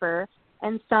taper,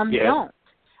 and some don't.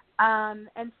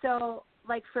 And so,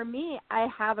 like for me, I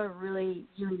have a really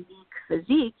unique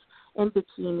physique in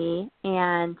bikini,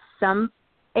 and some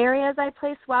areas I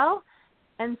place well,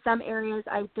 and some areas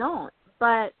I don't.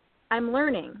 But I'm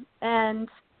learning, and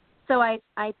so I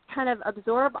kind of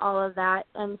absorb all of that,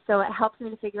 and so it helps me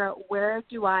to figure out where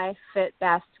do I fit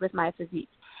best with my physique.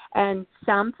 And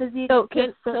some physiques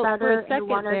fit better in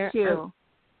one or two.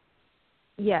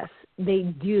 Yes,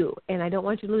 they do, and I don't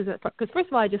want you to lose that, because first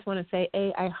of all, I just want to say,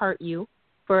 I heart you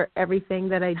for everything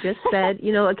that I just said.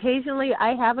 Occasionally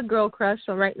I have a girl crush,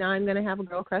 so right now I'm going to have a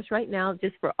girl crush right now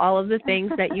just for all of the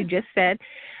things that you just said.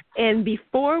 And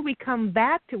before we come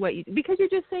back to what because you're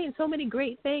just saying so many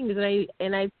great things,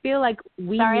 and I feel like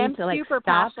we need to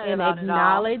stop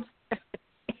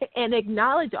and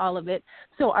acknowledge all of it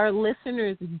so our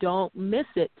listeners don't miss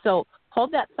it. So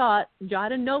hold that thought,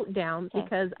 jot a note down,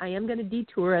 because I am going to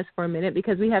detour us for a minute,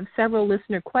 because we have several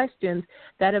listener questions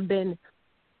that have been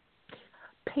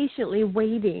patiently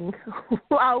waiting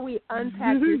while we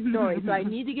unpack your story. So I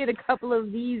need to get a couple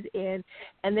of these in,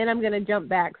 and then I'm going to jump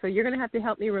back. So you're going to have to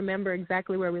help me remember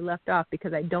exactly where we left off,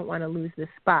 because I don't want to lose this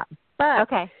spot. But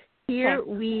here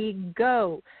we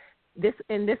go. This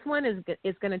one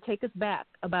is going to take us back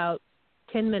about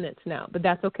 10 minutes now, but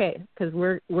that's okay, because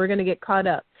we're going to get caught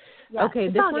up. Yeah,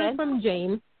 this one is from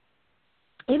Jane.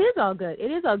 It is all good. It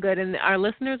is all good. And our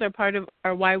listeners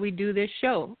are why we do this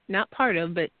show. Not part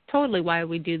of, but totally why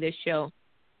we do this show.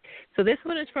 So this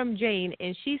one is from Jane,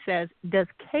 and she says, does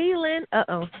Kaelin,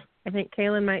 I think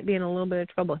Kaelin might be in a little bit of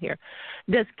trouble here.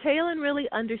 Does Kaelin really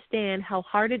understand how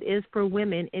hard it is for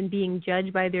women in being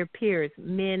judged by their peers,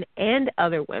 men and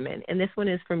other women? And this one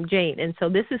is from Jane. And so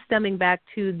this is stemming back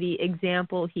to the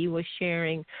example he was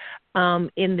sharing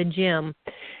in the gym.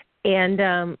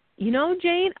 And,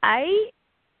 Jane,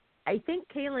 I think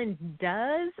Kaelin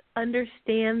does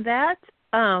understand that.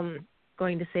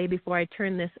 Going to say before I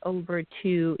turn this over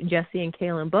to Jesse and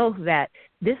Kaelin both that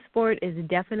this sport is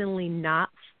definitely not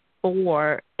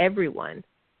for everyone.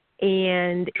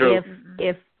 And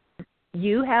if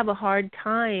you have a hard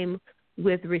time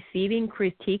with receiving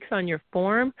critiques on your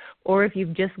form, or if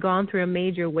you've just gone through a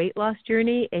major weight loss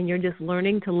journey and you're just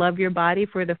learning to love your body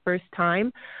for the first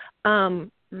time,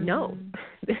 no,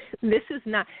 this is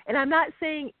not. And I'm not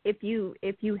saying if you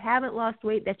haven't lost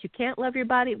weight that you can't love your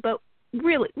body, but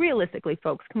realistically,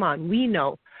 folks, come on, we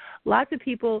know lots of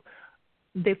people,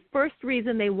 the first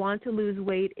reason they want to lose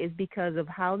weight is because of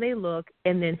how they look,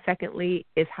 and then secondly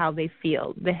is how they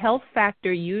feel. The health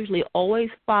factor usually always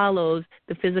follows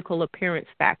the physical appearance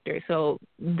factor, so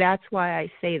that's why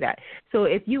I say that. So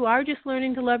if you are just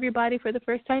learning to love your body for the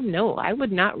first time, no, I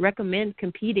would not recommend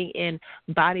competing in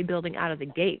bodybuilding out of the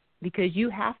gate, because you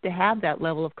have to have that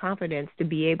level of confidence to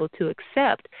be able to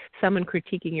accept someone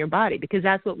critiquing your body, because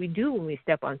that's what we do when we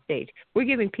step on stage. We're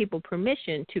giving people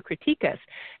permission to critique us.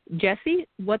 Jesse,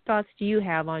 what thoughts do you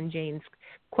have on Jane's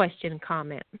question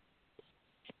comment?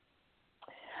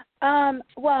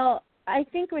 Well, I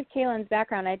think with Kaelin's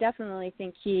background, I definitely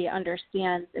think he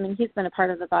understands. I mean, he's been a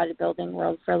part of the bodybuilding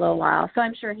world for a little while, so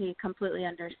I'm sure he completely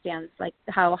understands like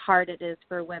how hard it is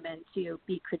for women to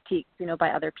be critiqued, by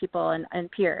other people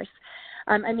and peers.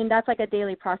 I mean, that's like a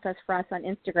daily process for us on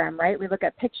Instagram, right? We look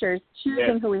at pictures,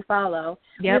 choosing who we follow.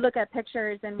 We look at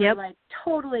pictures and we're like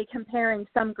totally comparing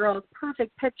some girl's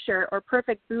perfect picture or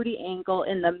perfect booty angle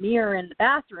in the mirror in the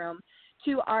bathroom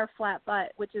to our flat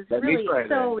butt, which is really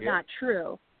not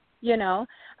true.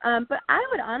 But I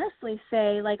would honestly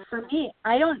say, like, for me,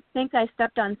 I don't think I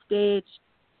stepped on stage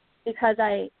because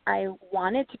I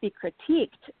wanted to be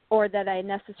critiqued or that I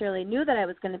necessarily knew that I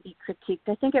was going to be critiqued.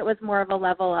 I think it was more of a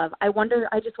level of, I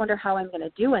just wonder how I'm going to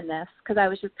do in this, because I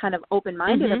was just kind of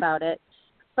open-minded about it.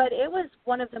 But it was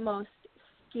one of the most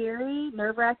scary,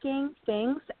 nerve-wracking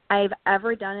things I've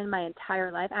ever done in my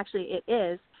entire life. Actually, it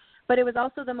is. But it was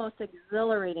also the most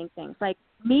exhilarating things. Like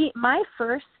my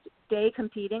first day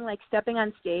competing, like stepping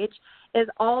on stage, is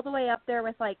all the way up there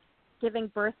with like giving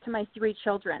birth to my 3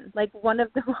 children, like one of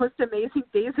the most amazing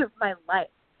days of my life.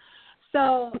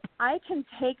 So I can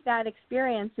take that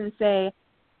experience and say,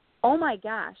 oh my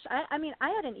gosh, I mean, I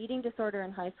had an eating disorder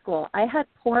in high school. I had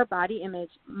poor body image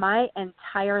my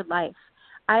entire life.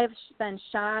 I've been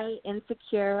shy,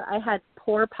 insecure. I had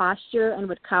poor posture and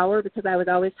would cower because I was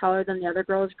always taller than the other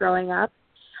girls growing up.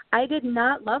 I did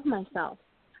not love myself.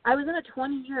 I was in a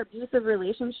 20-year abusive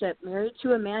relationship, married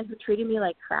to a man who treated me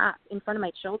like crap in front of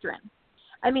my children.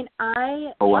 I mean,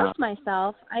 I loved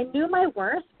myself. I knew my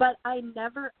worth, but I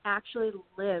never actually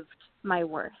lived my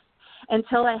worth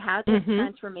until I had this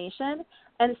transformation.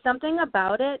 And something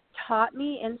about it taught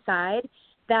me inside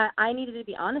that I needed to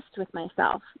be honest with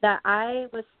myself, that I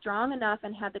was strong enough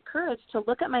and had the courage to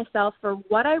look at myself for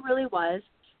what I really was,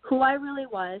 who I really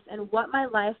was, and what my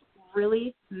life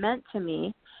really meant to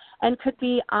me, and could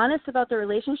be honest about the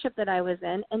relationship that I was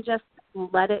in and just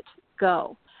let it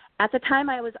go. At the time,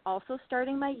 I was also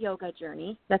starting my yoga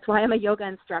journey. That's why I'm a yoga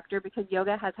instructor, because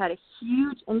yoga has had a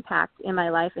huge impact in my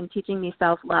life in teaching me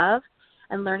self-love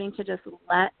and learning to just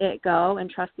let it go and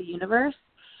trust the universe.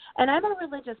 And I'm a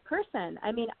religious person.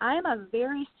 I mean, I'm a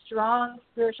very strong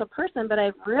spiritual person, but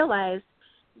I've realized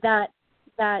that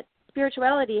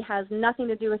spirituality has nothing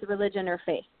to do with religion or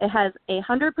faith. It has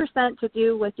 100% to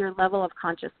do with your level of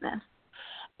consciousness.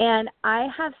 And I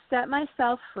have set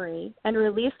myself free and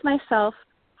released myself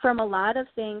from a lot of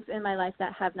things in my life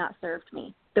that have not served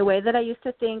me, the way that I used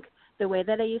to think, the way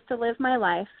that I used to live my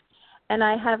life. And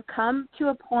I have come to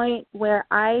a point where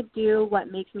I do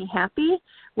what makes me happy,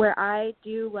 where I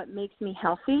do what makes me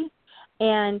healthy,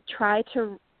 and try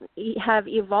to have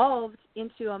evolved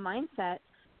into a mindset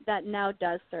that now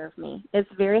does serve me. It's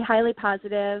very highly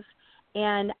positive,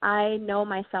 and I know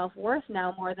my self-worth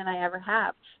now more than I ever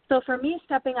have. So for me,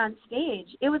 stepping on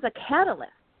stage, it was a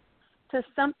catalyst to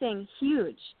something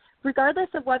huge, regardless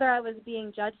of whether I was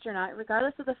being judged or not,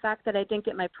 regardless of the fact that I didn't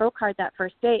get my pro card that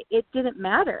first day. It didn't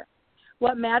matter.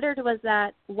 What mattered was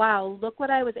that, wow, look what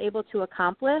I was able to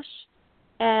accomplish,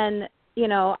 and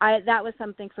that was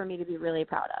something for me to be really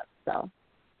proud of. So,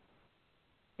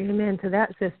 amen to that,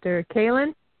 Sister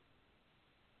Kaelin.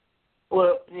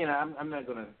 Well, I'm not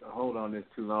going to hold on this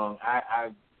too long.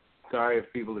 I'm sorry if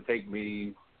people take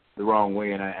me the wrong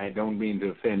way, and I don't mean to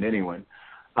offend anyone.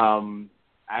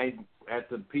 At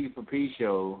the P4P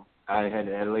show, I had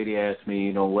a lady ask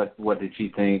me, what did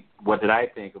she think? What did I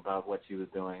think about what she was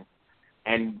doing?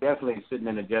 And definitely sitting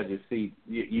in the judge's seat,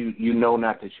 you know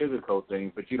not to sugarcoat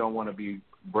things, but you don't want to be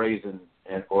brazen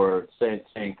or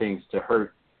saying things to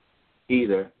hurt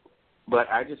either. But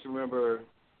I just remember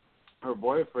her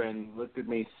boyfriend looked at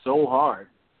me so hard,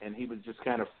 and he was just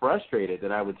kind of frustrated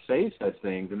that I would say such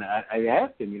things. And I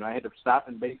asked him, I had to stop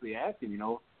and basically ask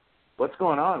him, what's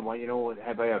going on? Well,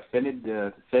 have I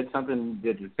said something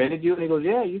that offended you? And he goes,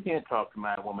 yeah, you can't talk to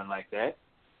my woman like that.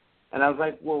 And I was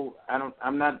like, well,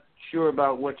 I'm not sure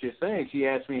about what you're saying. She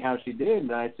asked me how she did,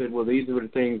 and I said, well, these are the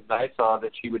things I saw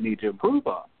that she would need to improve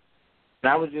on.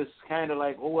 And I was just kind of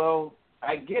like, oh, well,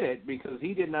 I get it, because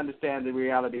he didn't understand the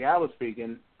reality I was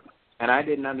speaking, and I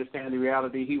didn't understand the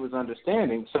reality he was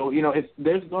understanding. So,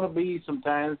 there's going to be some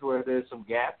times where there's some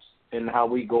gaps in how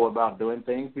we go about doing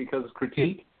things, because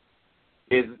critique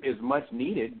is much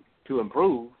needed to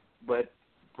improve, but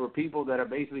for people that are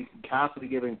basically constantly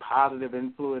giving positive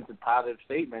influence and positive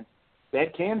statements,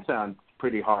 that can sound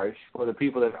pretty harsh for the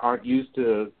people that aren't used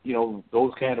to,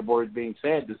 those kind of words being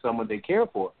said to someone they care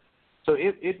for. So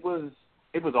it was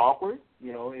awkward,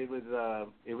 it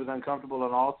was uncomfortable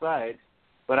on all sides,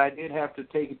 but I did have to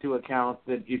take into account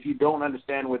that if you don't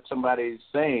understand what somebody's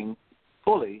saying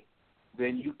fully,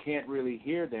 then you can't really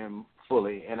hear them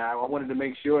fully. And I wanted to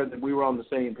make sure that we were on the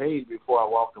same page before I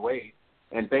walked away.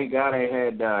 And thank God I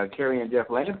had Carrie and Jeff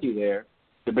Lampke there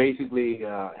to basically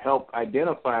help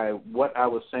identify what I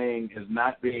was saying as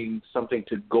not being something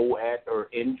to go at or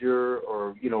injure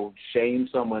or, shame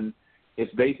someone.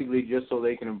 It's basically just so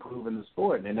they can improve in the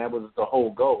sport. And that was the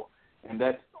whole goal. And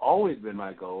that's always been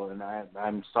my goal. And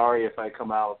I'm sorry if I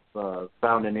come out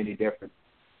sounding any different.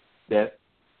 Yes?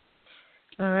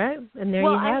 All right. And there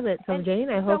you have it. So, Jane,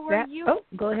 I hope that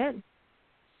 – go ahead.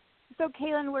 So,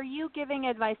 Kaelin, were you giving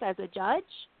advice as a judge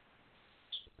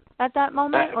at that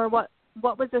moment, or what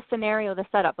was the scenario, the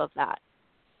setup of that?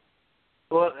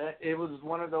 Well, it was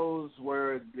one of those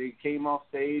where they came off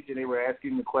stage and they were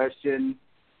asking the question,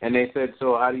 and they said,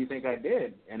 so how do you think I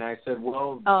did? And I said,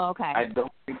 well, I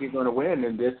don't think you're going to win,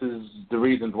 and this is the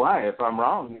reasons why. If I'm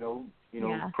wrong,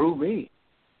 prove me.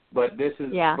 But this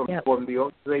is from the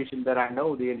organization that I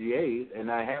know, the NGA,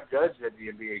 and I have judged at the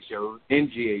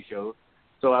NGA shows.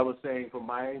 So I was saying, from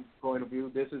my point of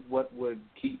view, this is what would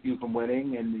keep you from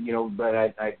winning, and but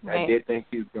I did think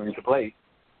he was going to play,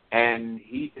 and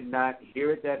he did not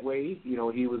hear it that way. He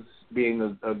was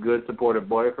being a good, supportive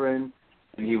boyfriend,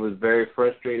 and he was very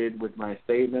frustrated with my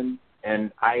statement,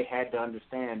 and I had to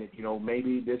understand that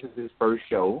maybe this is his first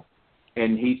show,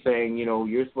 and he's saying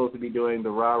you're supposed to be doing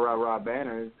the rah rah rah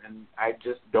banners, and I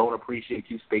just don't appreciate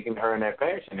you speaking to her in that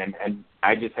fashion, and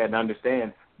I just had to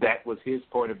understand. that was his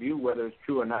point of view, whether it's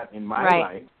true or not in my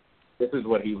life. This is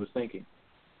what he was thinking.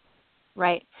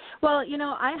 Right. Well, you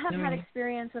know, I have had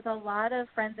experience with a lot of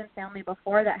friends and family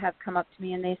before that have come up to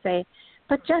me and they say,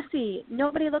 but Jessie,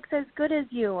 nobody looks as good as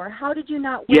you, or how did you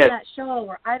not win that show,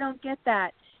 or I don't get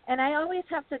that. And I always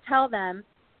have to tell them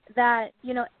that,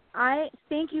 you know, I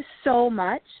thank you so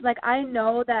much. Like, I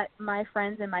know that my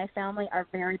friends and my family are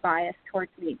very biased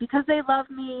towards me because they love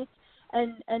me,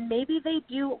 and maybe they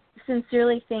do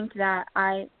sincerely think that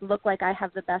I look like I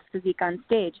have the best physique on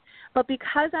stage. But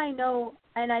because I know,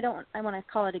 and I want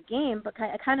to call it a game, but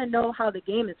I kind of know how the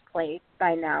game is played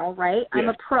by now, right? Yeah. I'm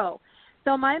a pro.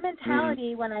 So my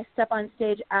mentality when I step on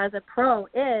stage as a pro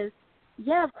is,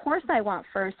 yeah, of course I want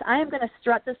first. I am going to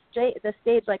strut the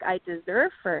stage like I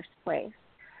deserve first place.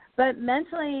 But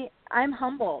mentally, I'm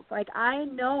humbled. Like, I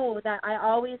know that I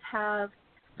always have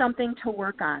something to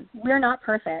work on. We're not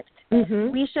perfect.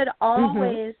 We should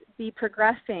always be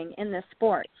progressing in this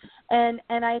sport. And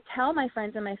I tell my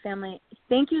friends and my family,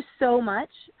 thank you so much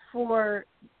for,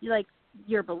 like,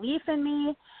 your belief in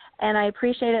me, and I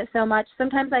appreciate it so much.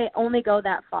 Sometimes I only go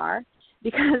that far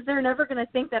because they're never going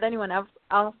to think that anyone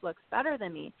else looks better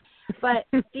than me. But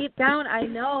deep down, I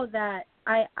know that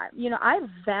I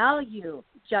value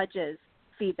judges'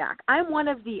 feedback. I'm one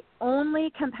of the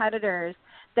only competitors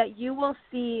that you will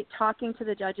see talking to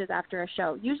the judges after a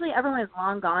show. Usually everyone is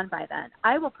long gone by then.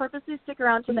 I will purposely stick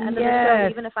around to the end of the show,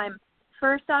 even if I'm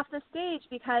first off the stage,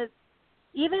 because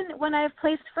even when I've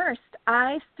placed first,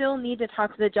 I still need to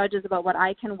talk to the judges about what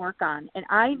I can work on, and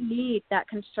I need that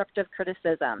constructive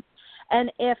criticism. And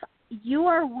if you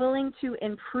are willing to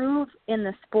improve in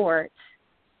the sport,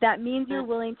 that means you're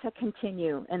willing to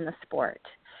continue in the sport.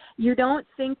 You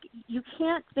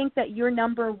can't think that you're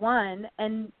number one,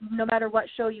 and no matter what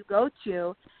show you go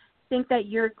to, think that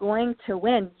you're going to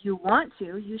win. You want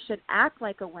to. You should act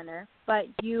like a winner, but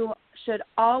you should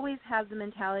always have the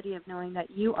mentality of knowing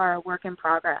that you are a work in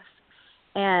progress.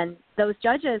 And those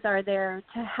judges are there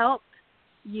to help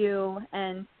you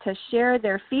and to share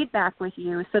their feedback with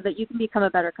you so that you can become a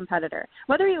better competitor,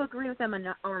 whether you agree with them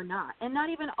or not. And not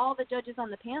even all the judges on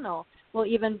the panel will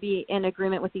even be in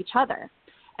agreement with each other.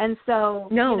 And so,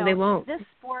 they won't. This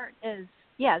sport is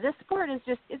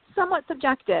just, it's somewhat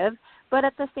subjective, but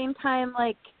at the same time,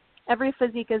 like, every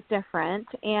physique is different.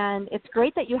 And it's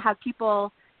great that you have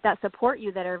people that support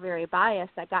you that are very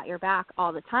biased, that got your back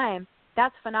all the time.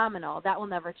 That's phenomenal. That will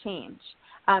never change.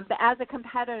 But as a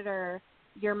competitor,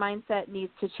 your mindset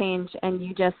needs to change, and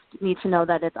you just need to know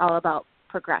that it's all about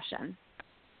progression.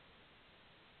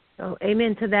 So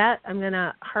amen to that. I'm going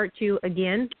to heart you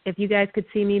again. If you guys could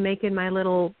see me making my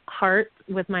little heart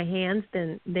with my hands,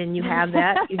 then you have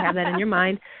that. You have that in your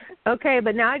mind. Okay,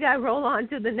 but now I got to roll on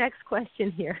to the next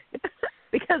question here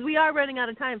because we are running out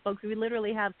of time, folks. We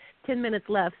literally have 10 minutes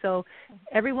left. So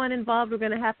everyone involved, we're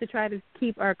going to have to try to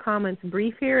keep our comments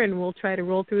brief here, and we'll try to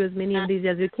roll through as many of these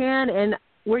as we can. And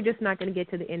we're just not going to get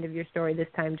to the end of your story this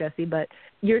time, Jessie, but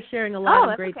you're sharing a lot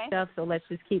of great stuff, so let's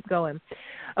just keep going.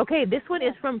 Okay, this one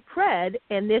is from Fred,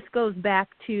 and this goes back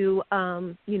to,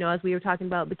 as we were talking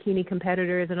about bikini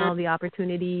competitors and all the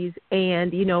opportunities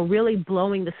and, really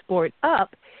blowing the sport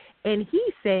up. And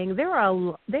he's saying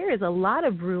there is a lot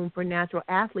of room for natural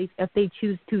athletes if they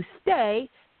choose to stay,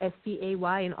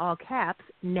 S-T-A-Y in all caps,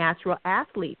 natural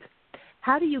athletes.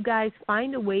 How do you guys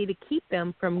find a way to keep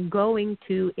them from going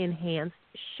to enhanced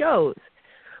shows?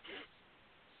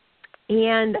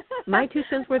 And my 2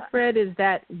 cents worth, Fred, is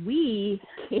that we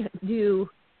can't do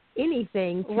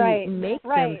anything to make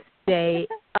them stay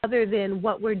other than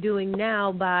what we're doing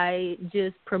now by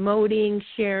just promoting,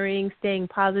 sharing, staying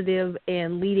positive,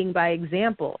 and leading by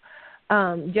example.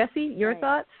 Jessie, your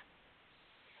thoughts?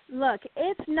 Look,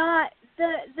 it's not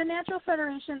the natural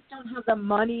federations don't have the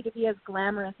money to be as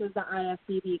glamorous as the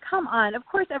IFBB. Come on. Of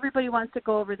course everybody wants to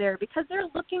go over there because they're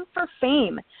looking for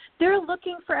fame. They're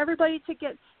looking for everybody to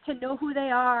get to know who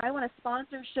they are. I want a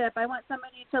sponsorship. I want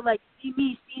somebody to, like, see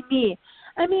me.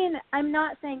 I mean, I'm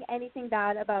not saying anything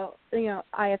bad about,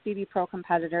 IFBB pro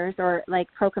competitors or, like,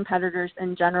 pro competitors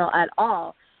in general at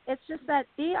all. It's just that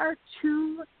they are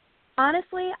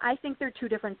honestly, I think they're two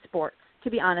different sports,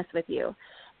 to be honest with you.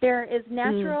 There is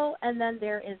natural, and then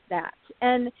there is that.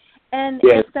 And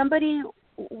if somebody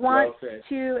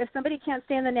if somebody can't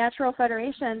stay in the natural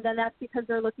federation, then that's because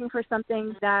they're looking for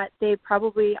something that they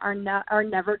probably are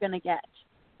never going to get,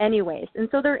 anyways. And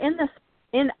so they're in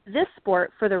this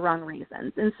sport for the wrong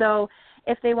reasons. And so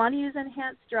if they want to use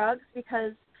enhanced drugs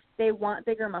because they want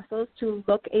bigger muscles to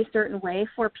look a certain way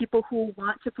for people who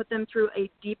want to put them through a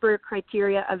deeper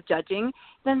criteria of judging,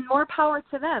 then more power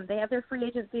to them. They have their free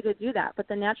agency to do that. But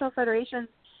the natural federations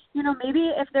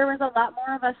maybe if there was a lot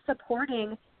more of us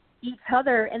supporting each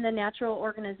other in the natural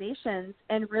organizations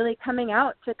and really coming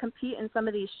out to compete in some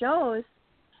of these shows,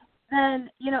 then,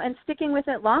 and sticking with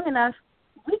it long enough,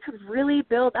 we could really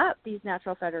build up these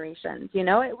natural federations.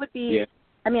 It would be,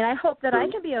 I hope that I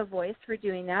can be a voice for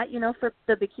doing that, for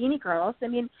the bikini girls.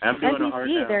 I'm doing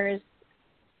NPC, there's,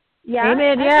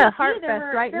 Amen, NPC,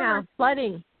 Heartfest right now,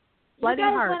 flooding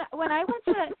heart. When I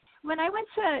went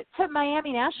to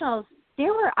Miami Nationals,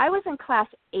 I was in class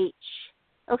H.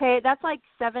 Okay, that's like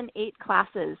 7-8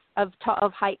 classes of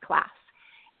height class.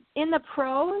 In the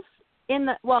pros,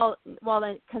 NPC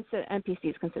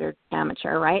is considered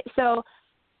amateur, right? So,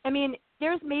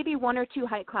 there's maybe 1 or 2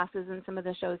 height classes in some of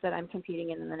the shows that I'm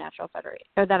competing in the Natural Federation,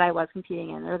 or that I was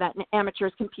competing in, or that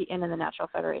amateurs compete in the Natural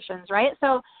Federations, right?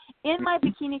 So, in my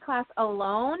bikini class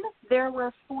alone, there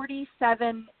were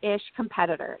 47-ish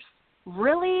competitors.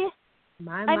 Really?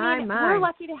 We're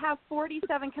lucky to have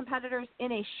 47 competitors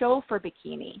in a show for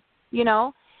bikini,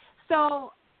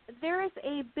 So there is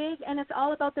a big, and it's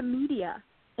all about the media.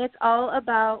 It's all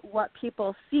about what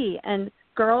people see. And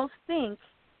girls think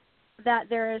that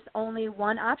there is only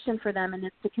one option for them, and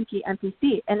it's to compete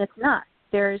NPC, and it's not.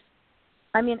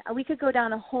 We could go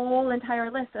down a whole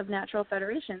entire list of natural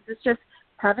federations. It's just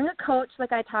having a coach,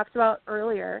 like I talked about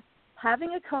earlier,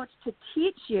 having a coach to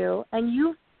teach you, and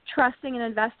you trusting and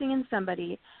investing in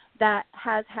somebody that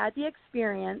has had the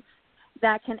experience,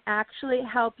 that can actually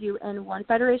help you in one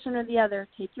federation or the other,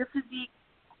 take your physique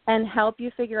and help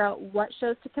you figure out what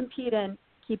shows to compete in,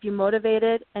 keep you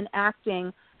motivated and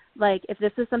acting like, if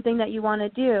this is something that you want to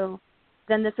do,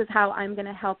 then this is how I'm going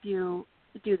to help you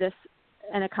do this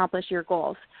and accomplish your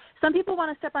goals. Some people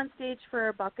want to step on stage for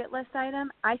a bucket list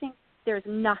item. I think there's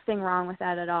nothing wrong with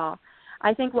that at all.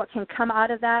 I think what can come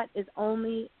out of that is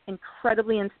only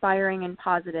incredibly inspiring and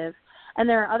positive. And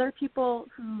there are other people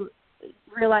who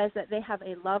realize that they have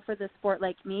a love for the sport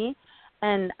like me,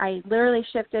 and I literally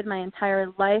shifted my entire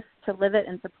life to live it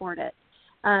and support it.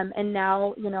 And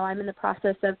now, I'm in the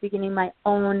process of beginning my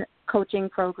own coaching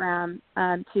program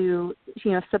to,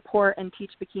 support and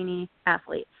teach bikini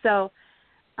athletes. So,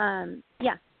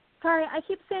 Sorry, I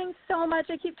keep saying so much.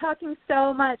 I keep talking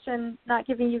so much and not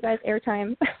giving you guys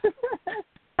airtime.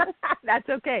 That's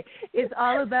okay. It's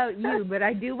all about you, but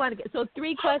I do want to get – so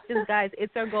 3 questions, guys.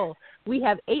 It's our goal. We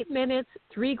have 8 minutes,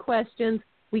 3 questions.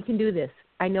 We can do this.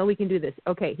 I know we can do this.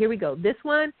 Okay, here we go. This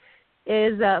one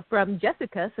is from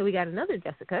Jessica, so we got another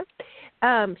Jessica.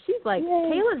 She's like,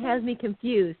 Kaelin has me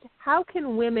confused. How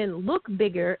can women look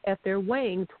bigger if they're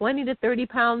weighing 20 to 30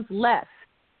 pounds less?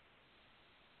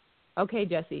 Okay,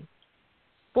 Jessie.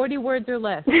 40 words or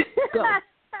less. Go.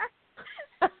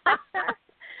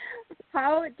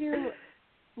 How do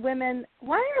women?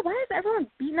 Why is everyone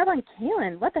beating up on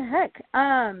Kaelin? What the heck?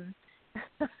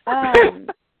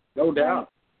 No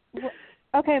doubt.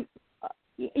 Okay.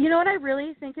 You know what I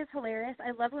really think is hilarious?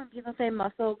 I love when people say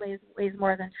muscle weighs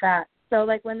more than fat. So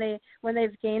like when they've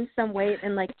gained some weight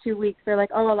in like 2 weeks, they're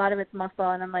like, oh, a lot of it's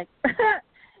muscle, and I'm like,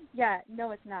 yeah,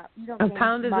 no, it's not. You don't. A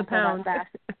pound is a pound.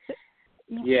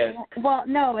 Yes. Well,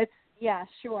 no, it's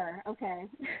sure, okay.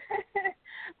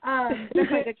 Just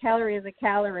like a calorie is a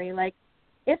calorie. Like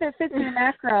if it fits your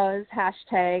macros,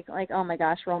 hashtag like, oh my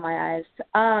gosh, roll my eyes.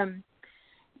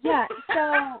 Yeah,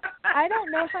 so I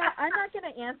don't know how. I'm not going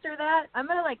to answer that. I'm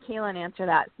going to let Kaelin answer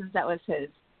that since that was his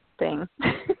thing.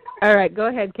 All right, go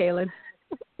ahead, Kaelin.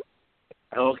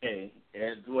 Okay,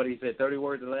 and what he said, 30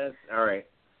 words or less? All right.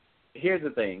 Here's the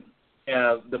thing.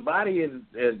 The body is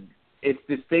it's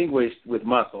distinguished with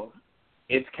muscle.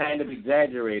 It's kind of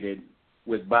exaggerated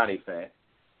with body fat.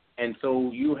 And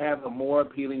so you have a more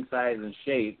appealing size and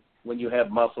shape when you have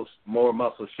more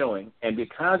muscle showing. And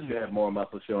because you have more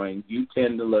muscle showing, you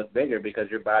tend to look bigger because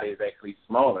your body is actually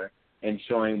smaller and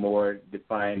showing more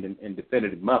defined and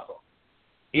definitive muscle,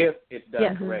 if it's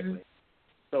done correctly.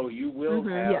 So you will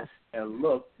have a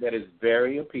look that is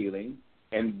very appealing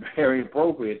and very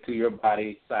appropriate to your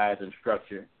body size and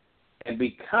structure. And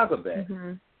because of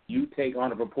that, you take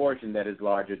on a proportion that is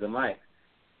larger than life.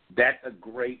 That's a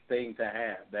great thing to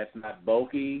have. That's not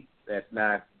bulky. That's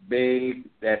not big.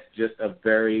 That's just a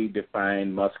very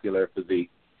defined muscular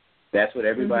physique. That's what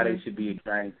everybody should be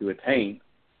trying to attain.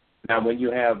 Now, when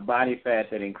you have body fat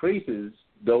that increases,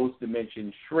 those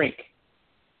dimensions shrink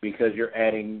because you're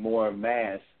adding more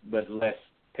mass but less,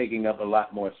 taking up a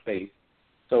lot more space.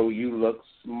 So you look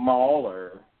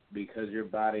smaller because your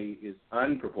body is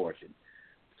unproportioned.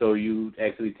 So you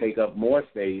actually take up more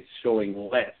space, showing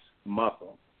less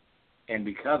muscle. And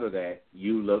because of that,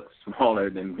 you look smaller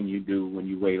than when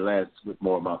you weigh less with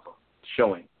more muscle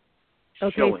showing.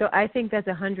 Okay, so I think that's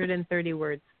 130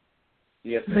 words.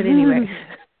 Yes. But anyway.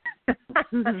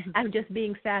 I'm just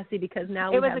being sassy because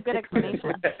now it was a good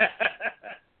explanation.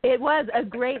 It was a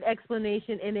great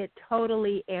explanation, and it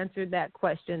totally answered that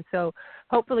question. So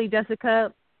hopefully,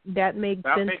 Jessica, that made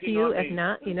sense to you. If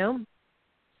not,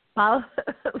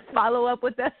 follow up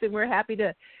with us, and we're happy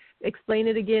to explain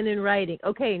it again in writing.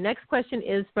 Okay, next question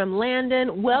is from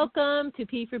Landon. Welcome to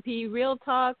P4P Real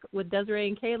Talk with Desiree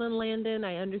and Kaelin. Landon,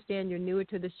 I understand you're newer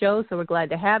to the show, so we're glad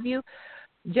to have you.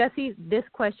 Jesse, this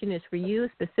question is for you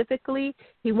specifically.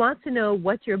 He wants to know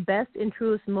what's your best and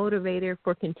truest motivator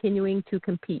for continuing to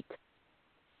compete.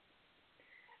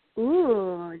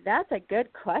 Ooh, that's a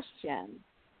good question.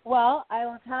 Well, I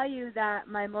will tell you that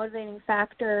my motivating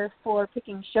factor for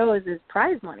picking shows is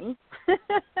prize money.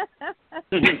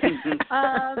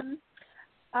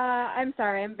 I'm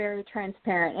sorry, I'm very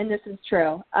transparent, and this is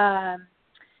true.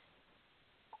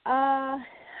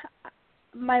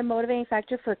 My motivating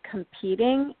factor for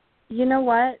competing, you know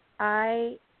what?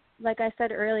 Like I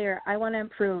said earlier, I want to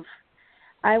improve.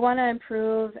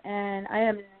 And I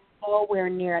am nowhere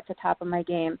near at the top of my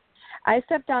game. I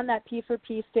stepped on that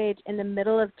P4P stage in the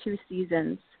middle of 2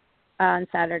 seasons on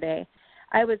Saturday.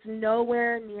 I was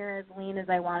nowhere near as lean as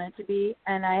I wanted to be,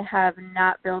 and I have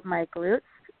not built my glutes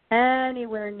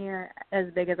anywhere near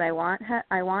as big as I want to.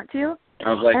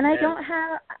 I don't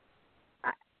have.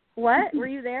 What? Were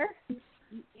you there?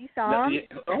 You saw them?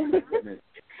 Oh my goodness.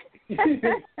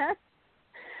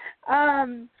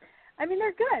 I mean,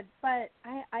 they're good, but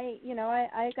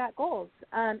I got goals.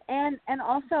 And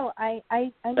also I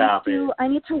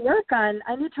need to work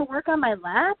on my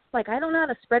lats. Like, I don't know how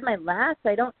to spread my lats.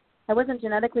 I wasn't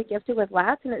genetically gifted with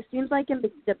lats, and it seems like in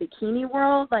the bikini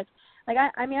world, I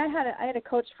had a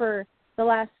coach for the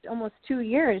last almost 2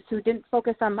 years who didn't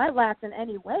focus on my lats in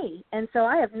any way, and so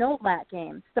I have no lat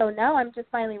game. So now I'm just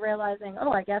finally realizing,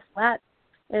 I guess lats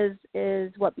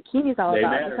is what bikini's all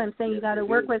about. So I'm saying you got to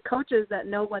work with coaches that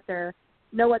know what they're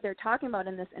talking about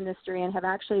in this industry and have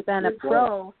actually been a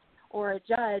pro or a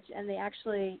judge, and they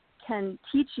actually can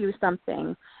teach you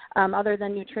something other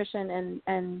than nutrition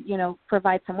and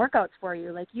provide some workouts for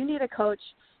you. Like, you need a coach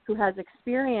who has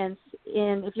experience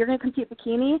in, if you're going to compete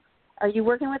bikini, are you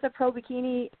working with a pro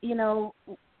bikini,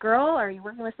 girl? Are you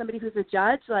working with somebody who's a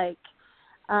judge?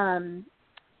 I'm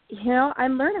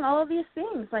learning all of these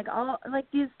things.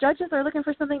 These judges are looking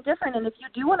for something different. And if you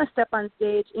do want to step on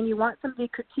stage and you want somebody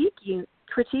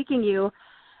critiquing you,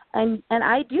 and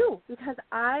I do, because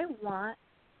I want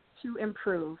to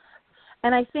improve.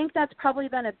 And I think that's probably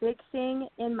been a big thing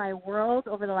in my world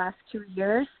over the last 2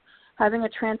 years, having a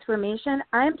transformation.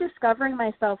 I'm discovering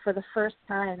myself for the first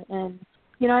time in,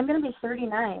 I'm going to be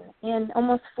 39 in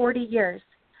almost 40 years.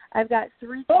 I've got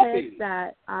 3 kids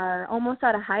that are almost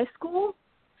out of high school,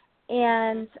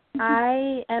 and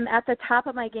I am at the top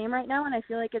of my game right now, and I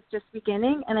feel like it's just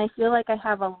beginning, and I feel like I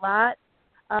have a lot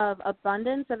of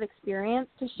abundance of experience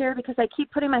to share because I keep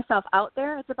putting myself out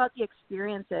there. It's about the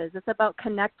experiences. It's about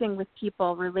connecting with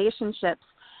people, relationships.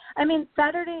 I mean,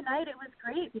 Saturday night it was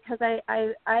great because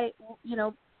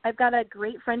I've got a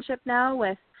great friendship now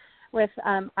with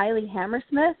Eiley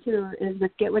Hammersmith, who is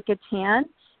with Get Wicked Tan.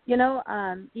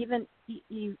 Even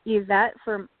Yvette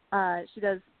from she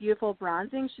does beautiful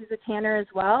bronzing. She's a tanner as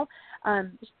well.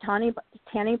 Tanning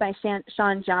by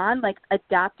Sean John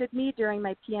adopted me during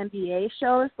my PMBA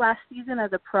shows last season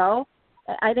as a pro.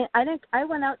 I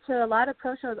went out to a lot of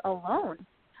pro shows alone.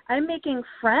 I'm making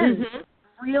friends,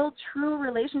 real, true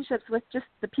relationships with just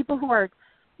the people who are,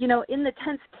 in the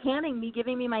tents tanning me,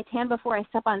 giving me my tan before I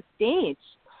step on stage.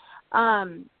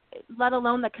 Let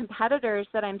alone the competitors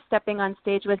that I'm stepping on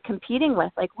stage with, competing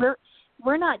with.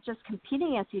 We're not just competing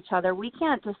against each other. We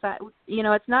can't decide,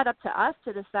 it's not up to us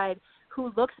to decide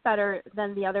who looks better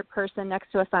than the other person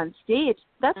next to us on stage.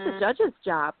 That's the judge's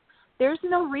job. There's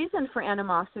no reason for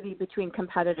animosity between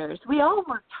competitors. We all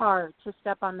worked hard to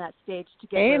step on that stage to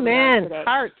get where we are today.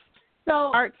 Hearts.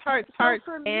 So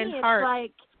For me,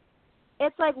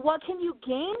 it's like, what can you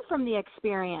gain from the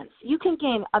experience? You can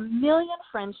gain 1 million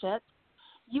friendships.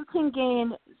 You can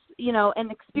gain,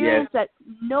 an experience that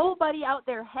nobody out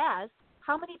there has.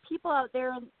 How many people out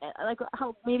there,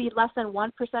 how maybe less than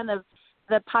 1% of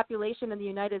the population in the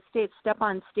United States step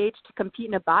on stage to compete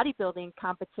in a bodybuilding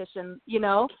competition?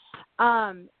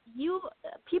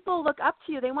 People look up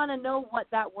to you. They want to know what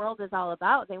that world is all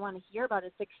about. They want to hear about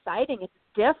it. It's exciting. It's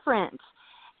different.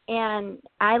 And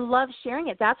I love sharing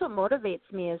it. That's what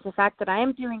motivates me, is the fact that I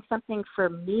am doing something for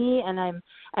me, and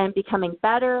I'm becoming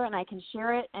better, and I can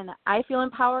share it, and I feel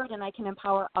empowered, and I can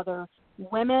empower other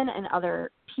women and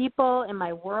other people in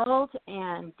my world,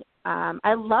 and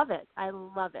I love it. I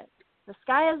love it. The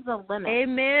sky is the limit.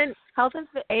 Amen. Health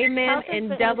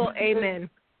and double amen.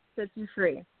 Sets you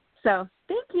free. So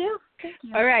thank you.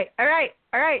 All right.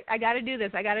 I got to do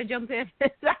this. I got to jump in.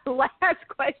 It's our last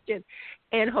question,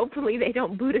 and hopefully they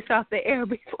don't boot us off the air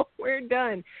before we're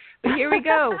done. But here we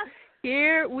go.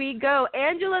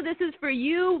 Angela, this is for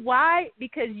you. Why?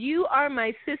 Because you are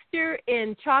my sister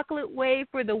in Chocolate Way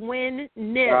for the Win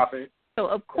Nip. Stop it. So,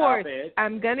 of course,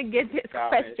 I'm going to get this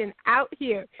question out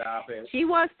here. Stop it. She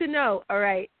wants to know, all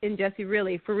right, and Jessie,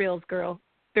 really, for reals, girl,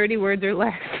 30 words or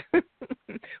less.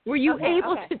 Were you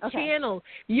able to channel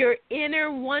your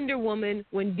inner Wonder Woman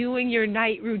when doing your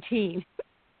night routine?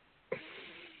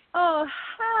 Oh,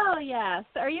 hell yes.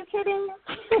 Are you kidding?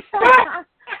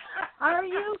 Are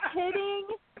you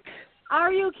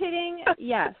kidding?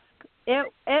 Yes.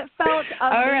 It felt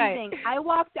amazing. Right. I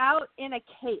walked out in a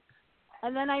cape,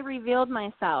 and then I revealed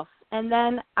myself, and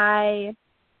then I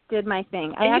did my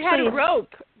thing. And you had a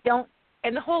rope.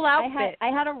 And the whole outfit. I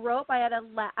had a rope. I had a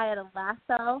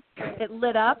lasso. It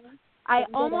lit up. I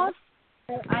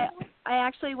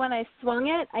actually, when I swung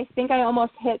it, I think I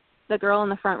almost hit the girl in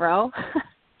the front row.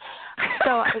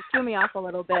 So it threw me off a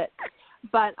little bit.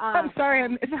 But I'm sorry I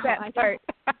missed that part.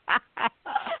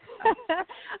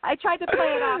 I tried to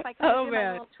play it off. I kind of did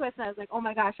my little twist, and I was like, oh,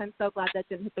 my gosh, I'm so glad that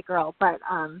didn't hit the girl. But,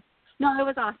 no, it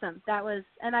was awesome.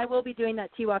 And I will be doing that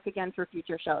T-Walk again for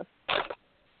future shows.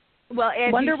 Well,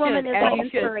 and Wonder Woman is an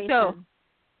inspiration. So,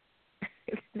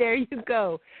 there you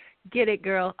go. Get it,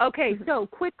 girl. Okay, so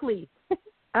quickly,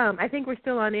 I think we're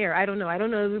still on air. I don't know if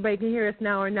everybody can hear us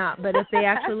now or not, but if they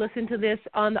actually listen to this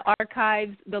on the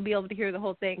archives, they'll be able to hear the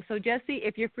whole thing. So, Jessie,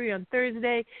 if you're free on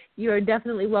Thursday, you are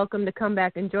definitely welcome to come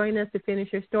back and join us to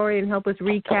finish your story and help us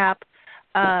recap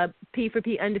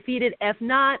P4P Undefeated. If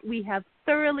not, we have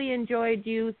thoroughly enjoyed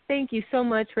you. Thank you so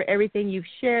much for everything you've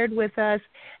shared with us.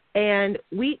 And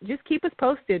we just keep us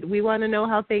posted. We want to know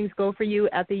how things go for you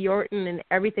at the Yorton and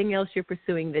everything else you're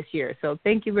pursuing this year. So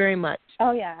thank you very much.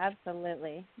 Oh, yeah,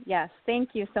 absolutely. Yes, thank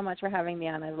you so much for having me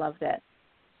on. I loved it.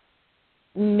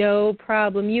 No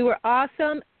problem. You were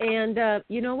awesome. And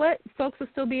you know what? Folks will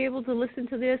still be able to listen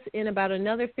to this in about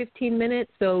another 15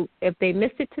 minutes. So if they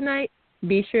missed it tonight,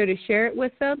 be sure to share it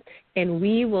with them. And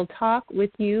we will talk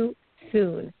with you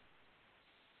soon.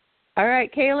 All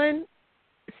right, Kaelin.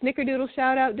 Snickerdoodle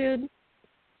shout out, dude.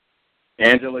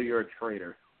 Angela, you're a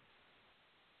traitor.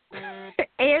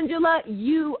 Angela,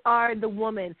 you are the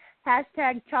woman.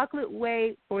 Hashtag Chocolate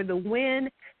Way for the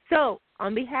win. So,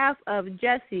 on behalf of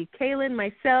Jessie, Kaelin,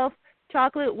 myself,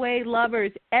 Chocolate Way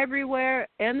lovers everywhere,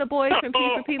 and the boys from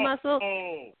P4P Muscle,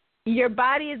 your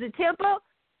body is a temple,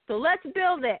 so let's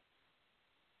build it.